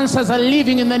that cancers are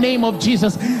living in the name of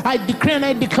Jesus. I decree and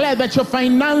I declare that your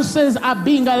finances are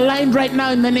being aligned right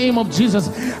now in the name of Jesus.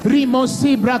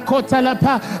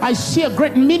 I see a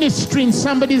great ministry in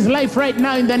somebody's life right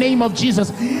now in the name of Jesus.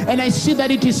 And I see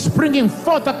that it is springing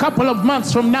forth a couple of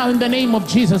months from now in the name of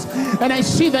Jesus. And I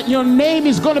see that your name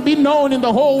is going to be known in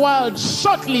the whole world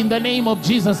shortly in the name of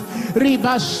Jesus.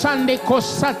 Riba shande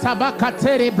kosata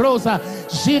bakatere broza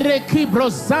jireki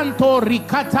brozanto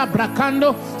rikata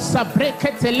brakando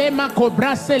sabreke telema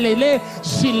kobrase lele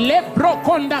shile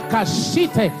brokonda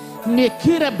kashite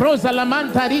nekire broza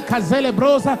lamanta rika zele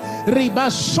broza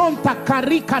ribashonta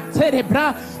karika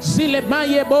terebra zile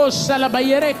maye bosha la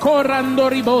bayere korando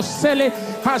ribosele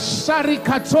hashari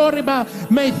katoriba.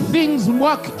 May things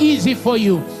work easy for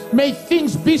you. May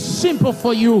things be simple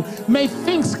for you. May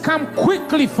things come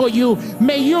quickly for you.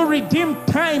 May you redeem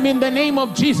time in the name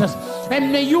of Jesus.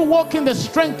 And may you walk in the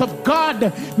strength of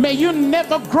God. May you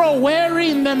never grow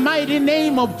weary in the mighty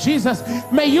name of Jesus.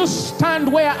 May you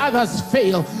stand where others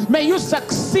fail. May you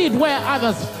succeed where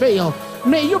others fail.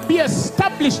 May you be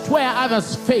established where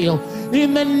others fail.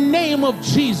 In the name of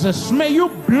Jesus, may you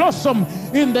blossom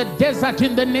in the desert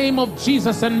in the name of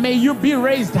Jesus, and may you be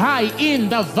raised high in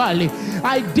the valley.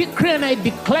 I decree and I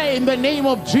declare in the name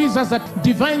of Jesus that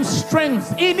divine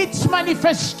strength in its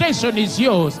manifestation is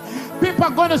yours. People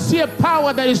are going to see a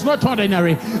power that is not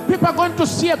ordinary. People are going to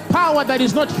see a power that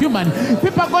is not human.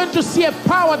 People are going to see a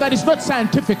power that is not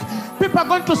scientific. People are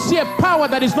going to see a power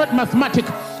that is not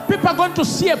mathematical. People are going to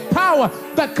see a power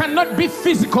that cannot be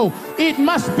physical. It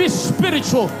must be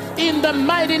spiritual. In the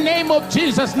mighty name of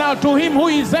Jesus. Now to him who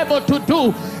is able to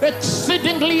do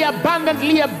exceedingly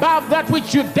abundantly above that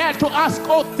which you dare to ask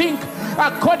or think,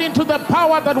 according to the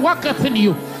power that worketh in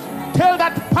you. Tell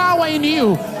that power in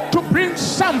you to bring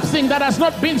something that has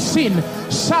not been seen.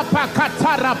 Shapa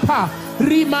katarapa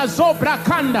rimazo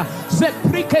brakanda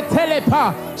zeprike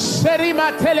telepa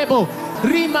serima telebo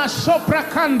rima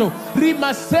soprakando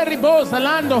rima seribo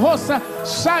zalando hosa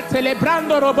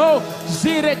satelebrando robo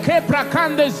zire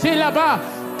keprakande zilaba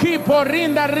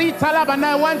kiporinda rita laba. And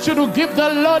I want you to give the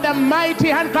Lord a mighty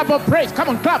hand clap of praise. Come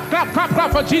on, clap, clap, clap,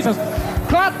 clap for Jesus.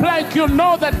 Clap like you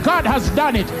know that God has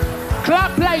done it.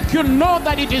 Clap like you know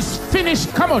that it is finished.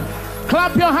 Come on,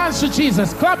 clap your hands to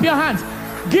Jesus. Clap your hands.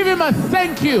 Give him a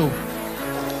thank you.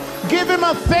 Give him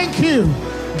a thank you.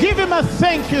 Give him a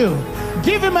thank you.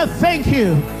 Give him a thank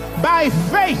you. By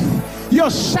faith,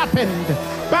 you're sharpened.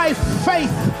 By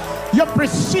faith, your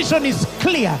precision is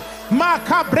clear.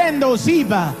 Makabrendo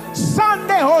ziba.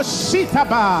 Sande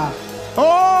hoshitaba.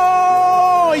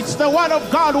 Oh, it's the word of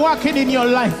God working in your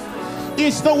life.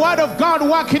 It's the word of God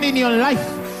working in your life.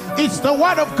 It's the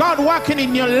word of God working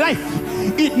in your life.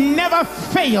 It never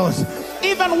fails.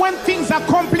 Even when things are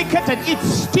complicated, it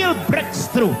still breaks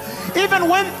through. Even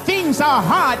when things are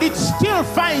hard, it still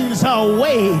finds a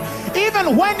way.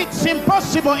 Even when it's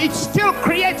impossible, it still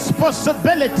creates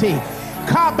possibility.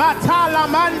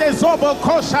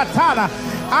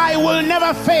 I will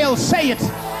never fail. Say it.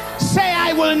 Say,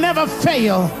 I will never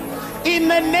fail. In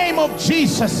the name of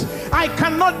Jesus. I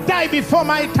cannot die before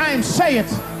my time. Say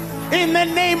it. In the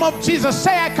name of Jesus.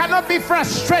 Say, I cannot be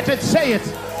frustrated. Say it.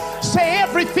 Say,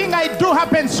 everything I do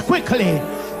happens quickly.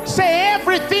 Say,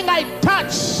 everything I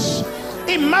touch,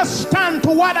 it must stand to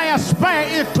what I aspire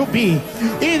it to be.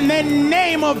 In the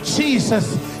name of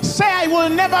Jesus. Say, I will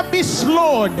never be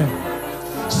slowed.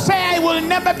 Say, I will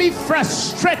never be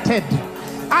frustrated.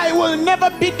 I will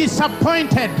never be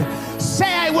disappointed.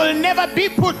 Say, I will never be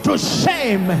put to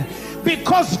shame,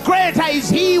 because greater is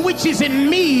he which is in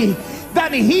me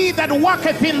than he that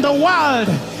worketh in the world.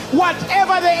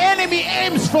 Whatever the enemy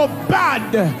aims for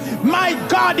bad, my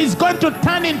God is going to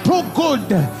turn into good.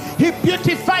 He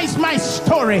beautifies my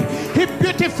story. He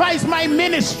beautifies my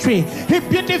ministry. He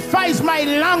beautifies my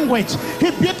language.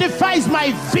 He beautifies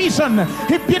my vision.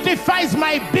 He beautifies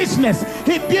my business.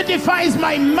 He beautifies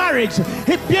my marriage.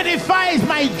 He beautifies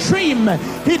my dream.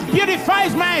 He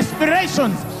beautifies my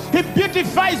aspirations. He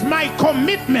beautifies my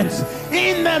commitments.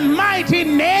 In the mighty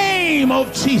name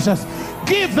of Jesus.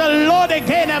 Give the Lord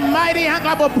again a mighty hand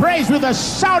clap of praise with a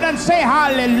shout and say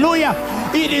hallelujah.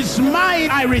 It is mine.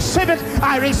 I receive it.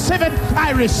 I receive it.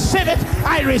 I receive it.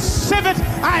 I receive it.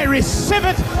 I receive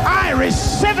it. I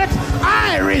receive it.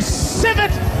 I receive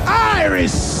it. I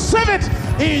receive it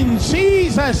in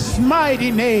Jesus'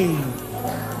 mighty name.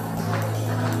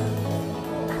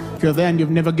 If you're there and you've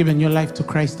never given your life to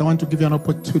Christ, I want to give you an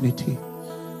opportunity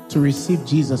to receive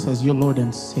Jesus as your Lord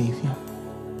and Savior.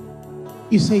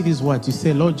 You say these words. You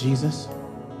say, Lord Jesus,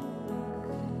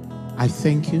 I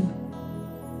thank you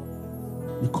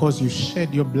because you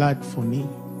shed your blood for me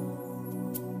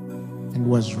and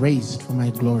was raised for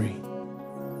my glory.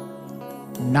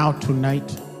 Now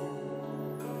tonight,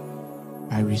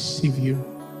 I receive you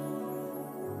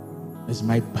as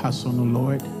my personal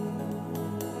Lord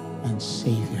and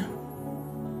Savior.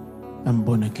 I'm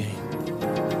born again.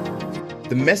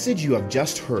 The message you have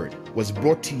just heard was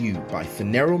brought to you by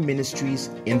Phaneroo Ministries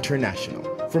International.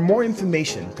 For more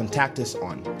information, contact us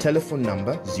on telephone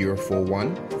number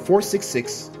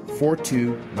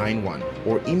 041-466-4291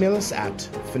 or email us at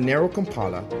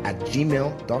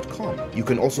phanerocompala@gmail.com. You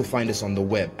can also find us on the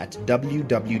web at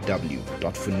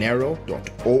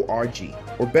www.phaneroo.org.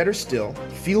 Or better still,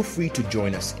 feel free to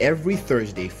join us every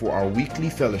Thursday for our weekly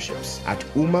fellowships at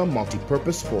UMA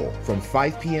Multipurpose Hall from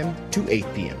 5 p.m. to 8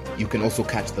 p.m. You can also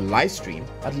catch the live stream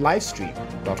at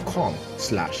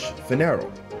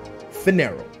livestream.com/Phaneroo.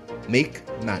 Phaneroo, make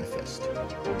manifest.